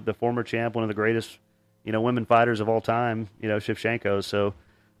the former champ, one of the greatest women fighters of all time, Shevchenko. So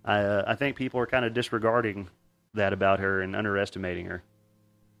I think people are kind of disregarding that about her and underestimating her.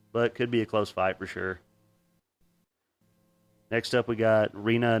 But could be a close fight for sure. Next up, we got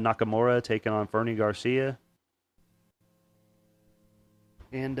Rina Nakamura taking on Fernie Garcia.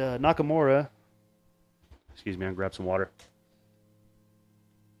 And Nakamura, excuse me, I'll grab some water.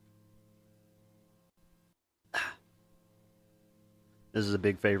 This is a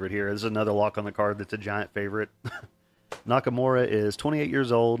big favorite here. This is another lock on the card that's a giant favorite. Nakamura is 28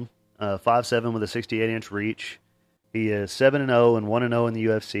 years old, 5'7" with a 68-inch reach. He is 7-0 and 1-0 in the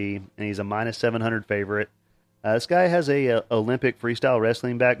UFC, and he's a minus 700 favorite. This guy has a Olympic freestyle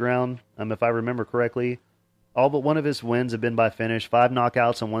wrestling background, if I remember correctly. All but one of his wins have been by finish, 5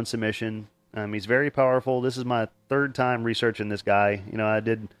 knockouts and 1 submission. He's very powerful. This is my third time researching this guy. I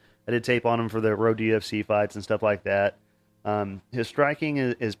did tape on him for the Road to UFC fights and stuff like that. His striking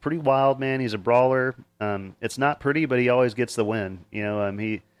is pretty wild, man. He's a brawler. It's not pretty, but he always gets the win.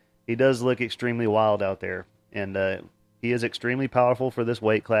 He does look extremely wild out there, and he is extremely powerful for this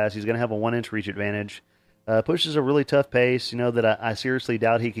weight class. He's going to have a 1-inch reach advantage. Pushes a really tough pace. That I seriously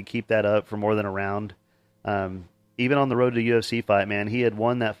doubt he could keep that up for more than a round. Even on the road to the UFC fight, man, he had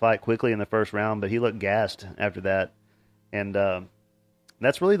won that fight quickly in the first round, but he looked gassed after that, and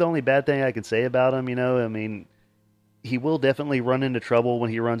that's really the only bad thing I can say about him. He will definitely run into trouble when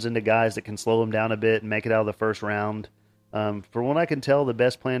he runs into guys that can slow him down a bit and make it out of the first round. For what I can tell, the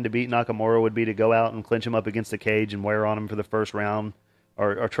best plan to beat Nakamura would be to go out and clinch him up against the cage and wear on him for the first round,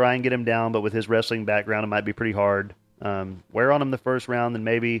 or try and get him down, but with his wrestling background, it might be pretty hard. Wear on him the first round, and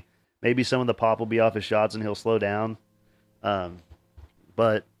maybe some of the pop will be off his shots and he'll slow down.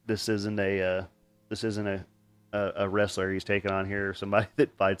 But this isn't a wrestler he's taking on here, somebody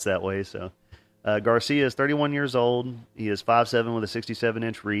that fights that way, so... Garcia is 31 years old. He is 5'7" with a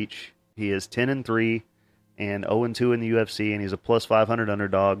 67-inch reach. He is 10-3 and 0-2 in the UFC, and he's a plus 500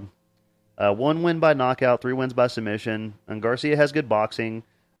 underdog. 1 win by knockout, 3 wins by submission. And Garcia has good boxing.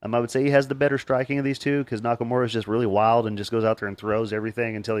 I would say he has the better striking of these two because Nakamura is just really wild and just goes out there and throws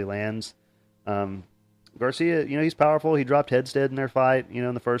everything until he lands. Garcia, he's powerful. He dropped Headstead in their fight,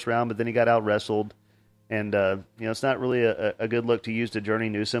 in the first round, but then he got out-wrestled. And, it's not really a good look to use to Journey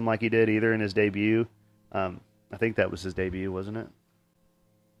Newsom like he did either in his debut. I think that was his debut, wasn't it?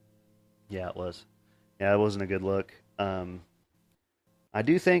 Yeah, it was. Yeah, it wasn't a good look. I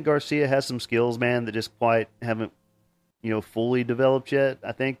do think Garcia has some skills, man, that just quite haven't, fully developed yet.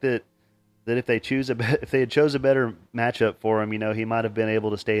 I think that if they if they had chose a better matchup for him, he might have been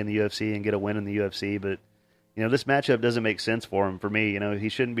able to stay in the UFC and get a win in the UFC. But, this matchup doesn't make sense for him. For me, he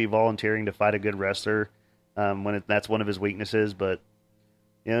shouldn't be volunteering to fight a good wrestler. When that's one of his weaknesses, but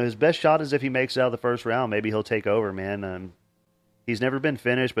his best shot is if he makes it out of the first round. Maybe he'll take over, man. He's never been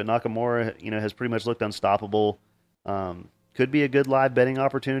finished, but Nakamura, has pretty much looked unstoppable. Could be a good live betting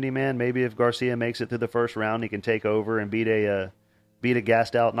opportunity, man. Maybe if Garcia makes it through the first round, he can take over and beat a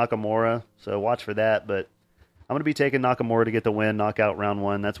gassed out Nakamura. So watch for that. But I'm going to be taking Nakamura to get the win, knockout round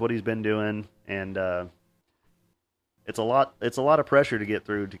 1. That's what he's been doing, and it's a lot of pressure to get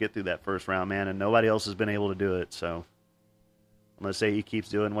through that first round, man, and nobody else has been able to do it. So I'm going to say he keeps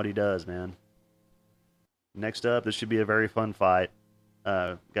doing what he does, man. Next up, this should be a very fun fight.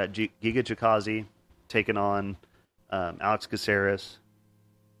 Got Giga Chikadze taking on Alex Caceres.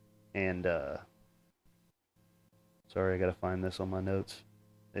 And sorry, I got to find this on my notes.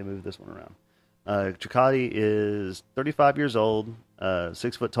 They moved this one around. Chikadze is 35 years old,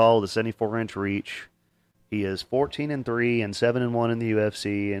 6 foot tall with a 74-inch reach. He is 14-3 and 7-1 in the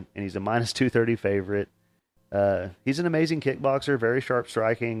UFC, and he's a minus 230 favorite. He's an amazing kickboxer, very sharp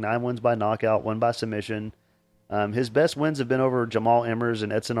striking, 9 wins by knockout, 1 by submission. His best wins have been over Jamal Emmers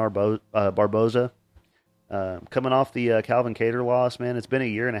and Edson Barboza. Coming off the Calvin Kattar loss, man, it's been a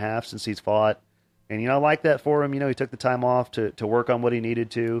year and a half since he's fought. And, I like that for him. He took the time off to work on what he needed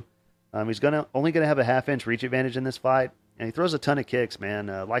to. He's only going to have a half-inch reach advantage in this fight. And he throws a ton of kicks, man.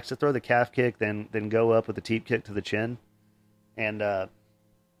 Likes to throw the calf kick, then go up with the teep kick to the chin. And,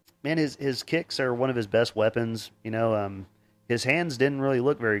 man, his kicks are one of his best weapons. His hands didn't really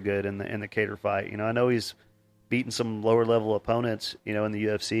look very good in the Kattar fight. I know he's beaten some lower-level opponents, in the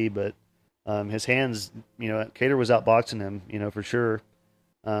UFC, but his hands, Kattar was outboxing him, for sure.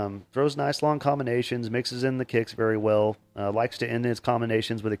 Throws nice long combinations, mixes in the kicks very well, likes to end his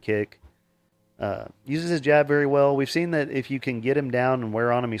combinations with a kick. Uses his jab very well. We've seen that if you can get him down and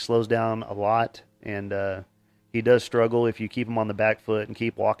wear on him, he slows down a lot. and he does struggle if you keep him on the back foot and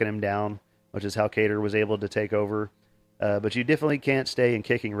keep walking him down, which is how Cater was able to take over. But you definitely can't stay in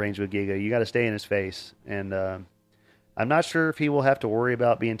kicking range with Giga. You got to stay in his face, and I'm not sure if he will have to worry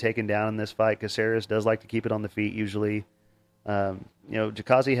about being taken down in this fight. Caceres does like to keep it on the feet usually.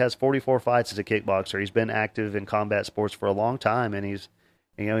 Chikaze has 44 fights as a kickboxer. He's been active in combat sports for a long time, and he's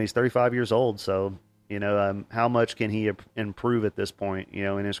 35 years old. So, how much can he improve at this point,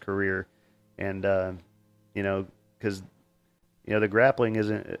 in his career? And, because, the grappling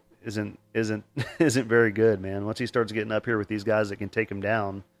isn't isn't very good, man. Once he starts getting up here with these guys that can take him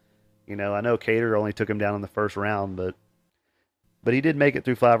down, I know Cater only took him down in the first round, but he did make it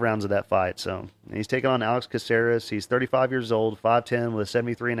through 5 rounds of that fight. So he's taking on Alex Caceres. He's 35 years old, 5'10", with a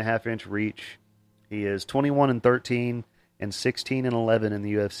 73.5-inch reach. He is 21-13 and 16-11 in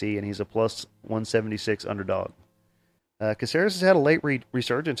the UFC, and he's a plus 176 underdog. Caceres has had a late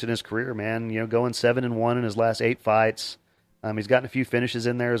resurgence in his career, man. Going 7-1 in his last 8 fights. He's gotten a few finishes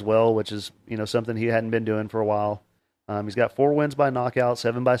in there as well, which is something he hadn't been doing for a while. He's got 4 wins by knockout,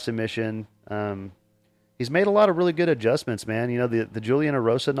 7 by submission. He's made a lot of really good adjustments, man. The Julian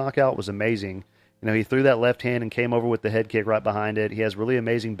Erosa knockout was amazing. He threw that left hand and came over with the head kick right behind it. He has really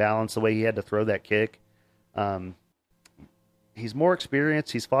amazing balance the way he had to throw that kick. He's more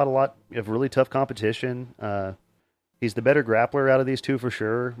experienced. He's fought a lot of really tough competition. He's the better grappler out of these two for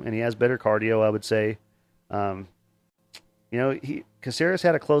sure, and he has better cardio, I would say. Caceres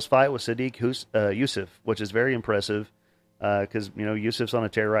had a close fight with Sadiq Yusuf, which is very impressive. Because Yusuf's on a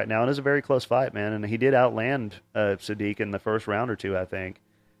tear right now, and it's a very close fight, man. And he did outland Sadiq in the first round or two, I think.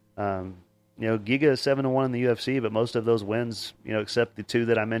 Giga is 7-1 in the UFC, but most of those wins, except the 2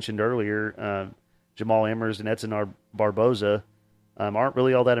 that I mentioned earlier, Jamal Emmers and Edson Barboza, aren't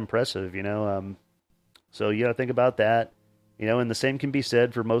really all that impressive. So you got to think about that. And the same can be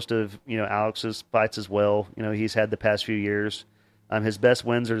said for most of Alex's fights as well. He's had the past few years. His best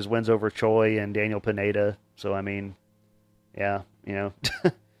wins are his wins over Choi and Daniel Pineda. So I mean. Yeah,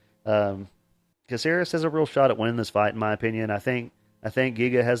 Caceres has a real shot at winning this fight, in my opinion. I think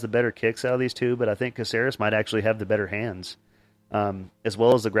Giga has the better kicks out of these two, but I think Caceres might actually have the better hands, as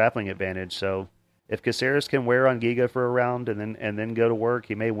well as the grappling advantage. So if Caceres can wear on Giga for a round and then go to work,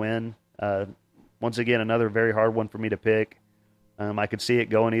 he may win. Once again, another very hard one for me to pick. I could see it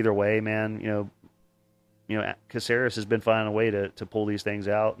going either way, man. Caceres has been finding a way to pull these things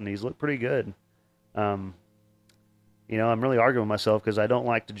out, and he's looked pretty good. I'm really arguing with myself because I don't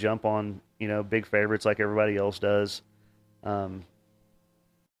like to jump on, big favorites like everybody else does. How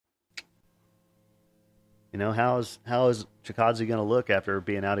is Chikaze going to look after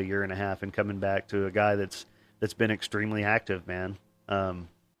being out a year and a half and coming back to a guy that's been extremely active, man? But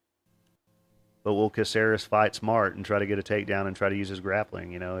will Caceres fight smart and try to get a takedown and try to use his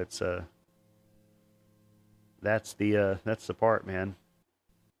grappling? It's that's the part, man.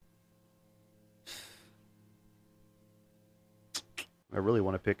 I really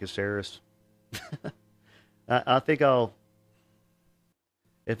want to pick Caceres. I think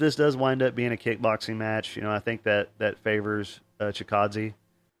if this does wind up being a kickboxing match, I think that favors Chikaze.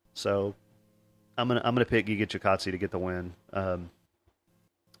 So I'm gonna pick Giga Chikaze to get the win.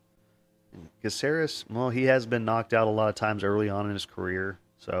 Caceres, well, he has been knocked out a lot of times early on in his career,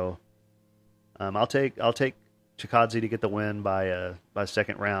 so I'll take Chikaze to get the win by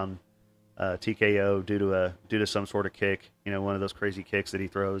second round. TKO due to some sort of kick, one of those crazy kicks that he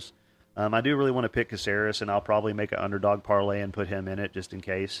throws. I do really want to pick Caceres, and I'll probably make an underdog parlay and put him in it just in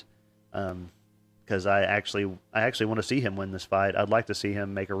case, because I actually want to see him win this fight. I'd like to see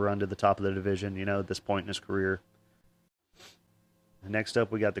him make a run to the top of the division, at this point in his career. Next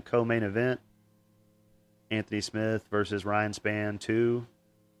up, we got the co-main event: Anthony Smith versus Ryan Spann 2.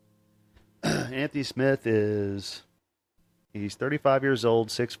 Anthony Smith He's 35 years old,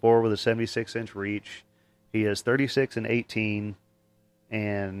 6'4", with a 76-inch reach. He is 36-18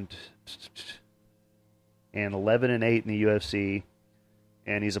 and 11-8 in the UFC,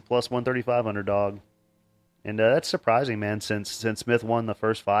 and he's a plus 135 underdog. And that's surprising, man, since Smith won the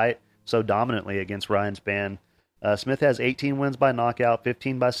first fight so dominantly against Ryan Spann. Smith has 18 wins by knockout,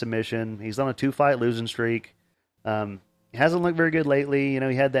 15 by submission. He's on a 2-fight losing streak. He hasn't looked very good lately.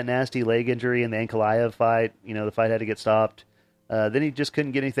 He had that nasty leg injury in the Ankalaev fight. The fight had to get stopped. Then he just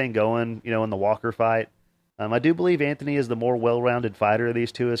couldn't get anything going, in the Walker fight. I do believe Anthony is the more well-rounded fighter of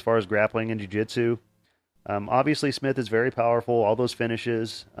these two as far as grappling and jiu-jitsu. Obviously, Smith is very powerful, all those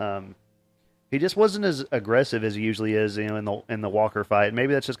finishes. He just wasn't as aggressive as he usually is, in the Walker fight.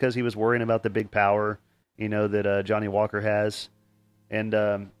 Maybe that's just because he was worrying about the big power, that Johnny Walker has. And,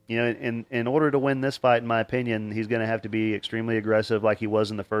 in order to win this fight, in my opinion, he's going to have to be extremely aggressive like he was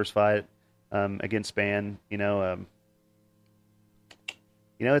in the first fight. against Spann.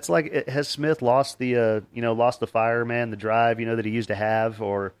 It's like has Smith lost lost the fire, man, the drive, that he used to have,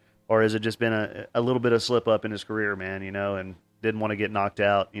 or has it just been a little bit of slip up in his career, man, and didn't want to get knocked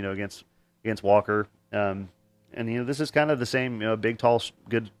out, against Walker. And this is kind of the same, big, tall,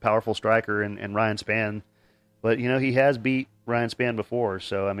 good, powerful striker and Ryan Spann, but he has beat Ryan Spann before,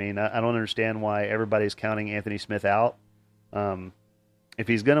 so I mean I don't understand why everybody's counting Anthony Smith out. If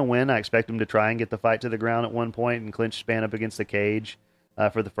he's going to win, I expect him to try and get the fight to the ground at one point and clinch Spann up against the cage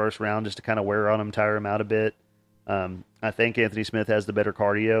for the first round, just to kind of wear on him, tire him out a bit. I think Anthony Smith has the better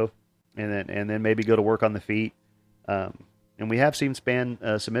cardio, and then maybe go to work on the feet. And we have seen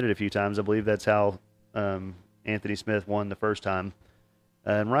Spann submitted a few times. I believe that's how Anthony Smith won the first time.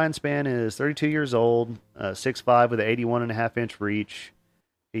 And Ryan Spann is 32 years old, 6'5", with an 81.5-inch reach.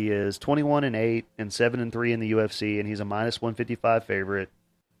 He is 21-8 and 7-3 in the UFC, and he's a -155 favorite.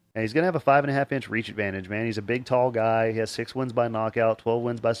 And he's going to have a 5.5-inch reach advantage, man. He's a big, tall guy. He has 6 wins by knockout, 12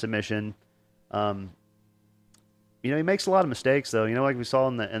 wins by submission. He makes a lot of mistakes, though. Like we saw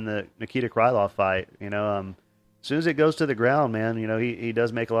in the Nikita Krylov fight. As soon as it goes to the ground, man, he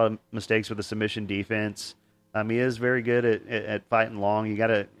does make a lot of mistakes with the submission defense. He is very good at fighting long. You got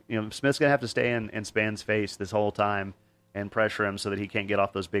to, Smith's going to have to stay in Spann's face this whole time and pressure him so that he can't get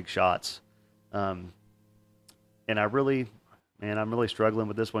off those big shots. And I'm really struggling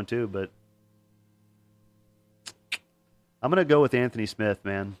with this one too, but I'm going to go with Anthony Smith,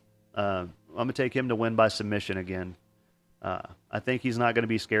 man. I'm going to take him to win by submission again. I think he's not going to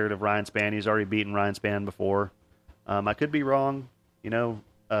be scared of Ryan Spann. He's already beaten Ryan Spann before. I could be wrong.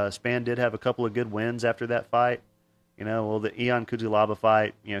 Spann did have a couple of good wins after that fight. The Ion Cutelaba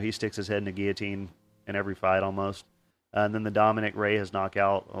fight, he sticks his head in the guillotine in every fight almost. And then the Dominic Reyes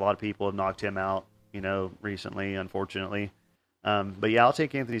knockout, a lot of people have knocked him out, recently, unfortunately. But yeah, I'll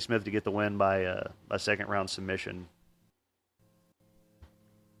take Anthony Smith to get the win by second round submission.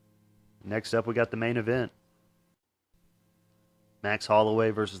 Next up, we got the main event. Max Holloway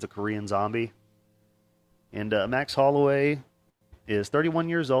versus the Korean Zombie. And Max Holloway is 31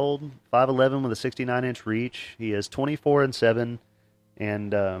 years old, 5'11", with a 69-inch reach. He is 24-7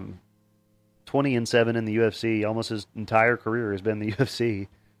 and 20-7 in the UFC. Almost his entire career has been in the UFC.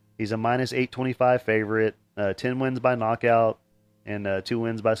 He's a -825 favorite, 10 wins by knockout, and 2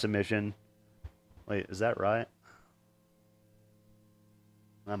 wins by submission. Wait, is that right?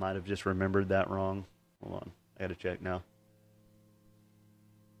 I might have just remembered that wrong. Hold on, I gotta check now.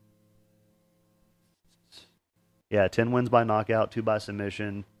 Yeah, 10 wins by knockout, 2 by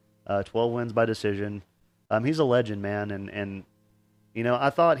submission, 12 wins by decision. He's a legend, man, and I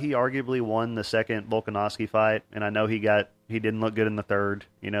thought he arguably won the second Volkanovski fight, and I know he didn't look good in the third.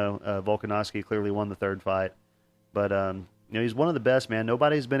 Volkanovski clearly won the third fight, but he's one of the best, man.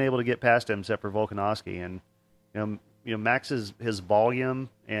 Nobody's been able to get past him except for Volkanovski, and Max's his volume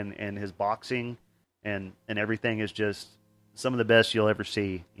and his boxing and everything is just some of the best you'll ever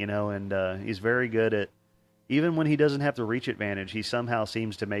see. And he's very good at. Even when he doesn't have the reach advantage, he somehow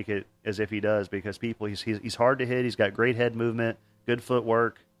seems to make it as if he does, because he's hard to hit. He's got great head movement, good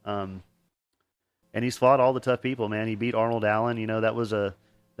footwork, and he's fought all the tough people, man. He beat Arnold Allen. That was a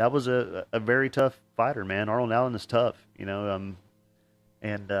very tough fighter, man. Arnold Allen is tough, he beat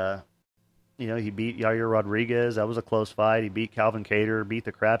Yair Rodriguez. That was a close fight. He beat Calvin Kattar, beat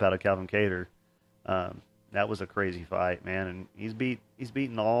the crap out of Calvin Kattar. That was a crazy fight, man. And he's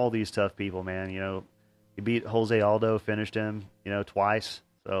beaten all these tough people, man. He beat Jose Aldo, finished him, twice.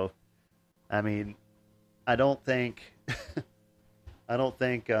 So, I mean, I don't think the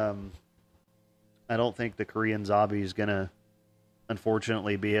Korean Zombie is gonna,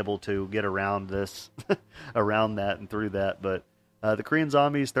 unfortunately, be able to get around this, around that and through that. But the Korean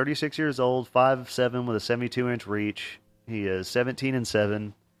Zombie is 36 years old, 5'7", with a 72-inch reach. He is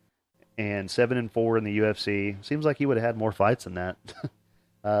 17-7 and 7-4 in the UFC. Seems like he would have had more fights than that.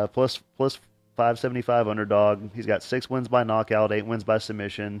 Plus 575 underdog. He's got 6 wins by knockout, 8 wins by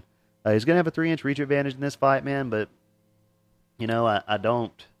submission. He's going to have a 3-inch reach advantage in this fight, man, but I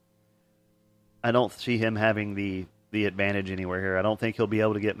don't see him having the advantage anywhere here. I don't think he'll be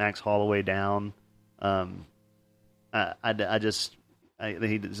able to get Max Holloway down. He's not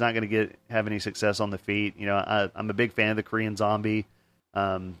going to have any success on the feet. I'm a big fan of the Korean Zombie.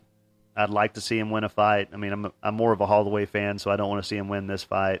 I'd like to see him win a fight. I mean, I'm more of a Holloway fan, so I don't want to see him win this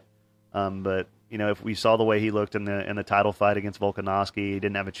fight. But if we saw the way he looked in the title fight against Volkanovski, he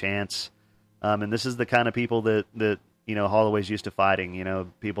didn't have a chance. And this is the kind of people that Holloway's used to fighting.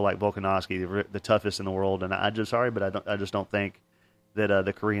 People like Volkanovski, the toughest in the world. And I just don't think that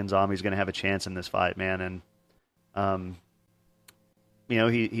the Korean Zombie is going to have a chance in this fight, man. And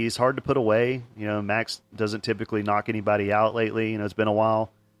he's hard to put away. Max doesn't typically knock anybody out lately. It's been a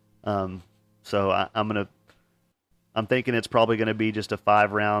while. So I'm thinking it's probably going to be just a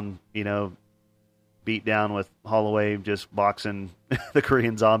 5 round, beat down with Holloway just boxing the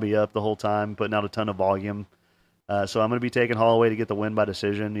Korean Zombie up the whole time, putting out a ton of volume. So I'm going to be taking Holloway to get the win by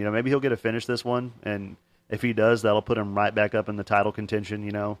decision. Maybe he'll get a finish this one, and if he does, that'll put him right back up in the title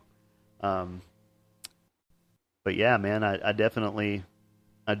contention. But yeah, man, I definitely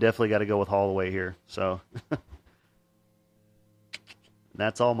got to go with Holloway here. So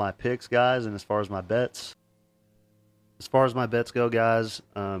that's all my picks, guys. And as far as my bets go, guys,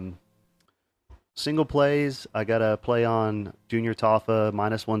 single plays, I got to play on Junior Tafa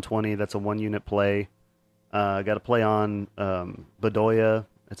minus 120. That's a 1 unit play. I got to play on Bedoya.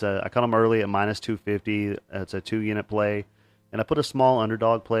 I caught him early at minus 250. It's a 2 unit play. And I put a small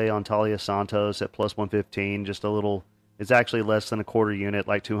underdog play on Talia Santos at plus 115. Just a little. It's actually less than a quarter unit,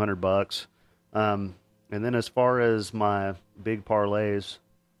 like $200. And then as far as my big parlays,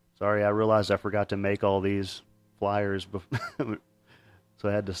 sorry, I realized I forgot to make all these flyers, so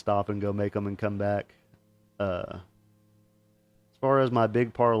I had to stop and go make them and come back. As far as my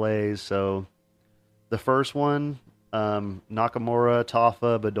big parlays, so the first one, Nakamura,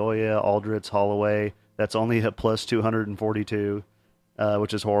 Tafa, Bedoya, Aldrich, Holloway. That's only at plus 242,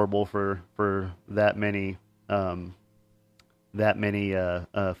 which is horrible for that many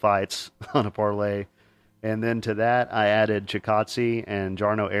fights on a parlay. And then to that, I added Chikadze and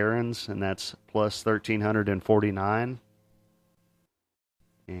Jarno Aarons, and that's plus 1,349.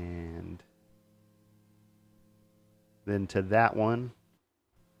 And then to that one,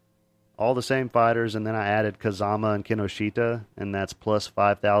 all the same fighters, and then I added Kazama and Kinoshita, and that's plus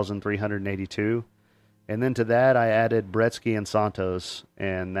 5,382. And then to that, I added Bretsky and Santos,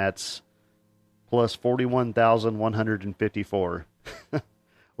 and that's plus 41,154.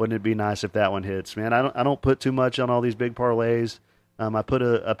 Wouldn't it be nice if that one hits, man? I don't put too much on all these big parlays. I put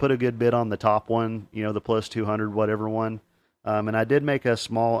a good bit on the top one, the plus 200 whatever one. And I did make a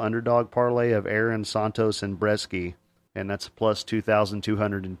small underdog parlay of Aaron, Santos, and Bretsky, and that's plus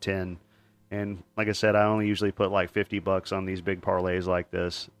 2,210. And like I said, I only usually put like $50 on these big parlays like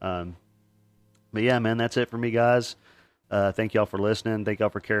this. But yeah, man, that's it for me, guys. Thank y'all for listening. Thank y'all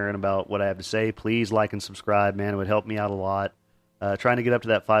for caring about what I have to say. Please like and subscribe, man. It would help me out a lot. Trying to get up to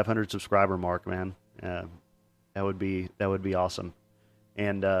that 500 subscriber mark, man. That would be awesome.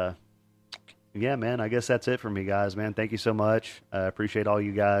 And yeah, man, I guess that's it for me, guys, man. Thank you so much. I appreciate all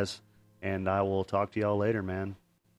you guys, and I will talk to y'all later, man.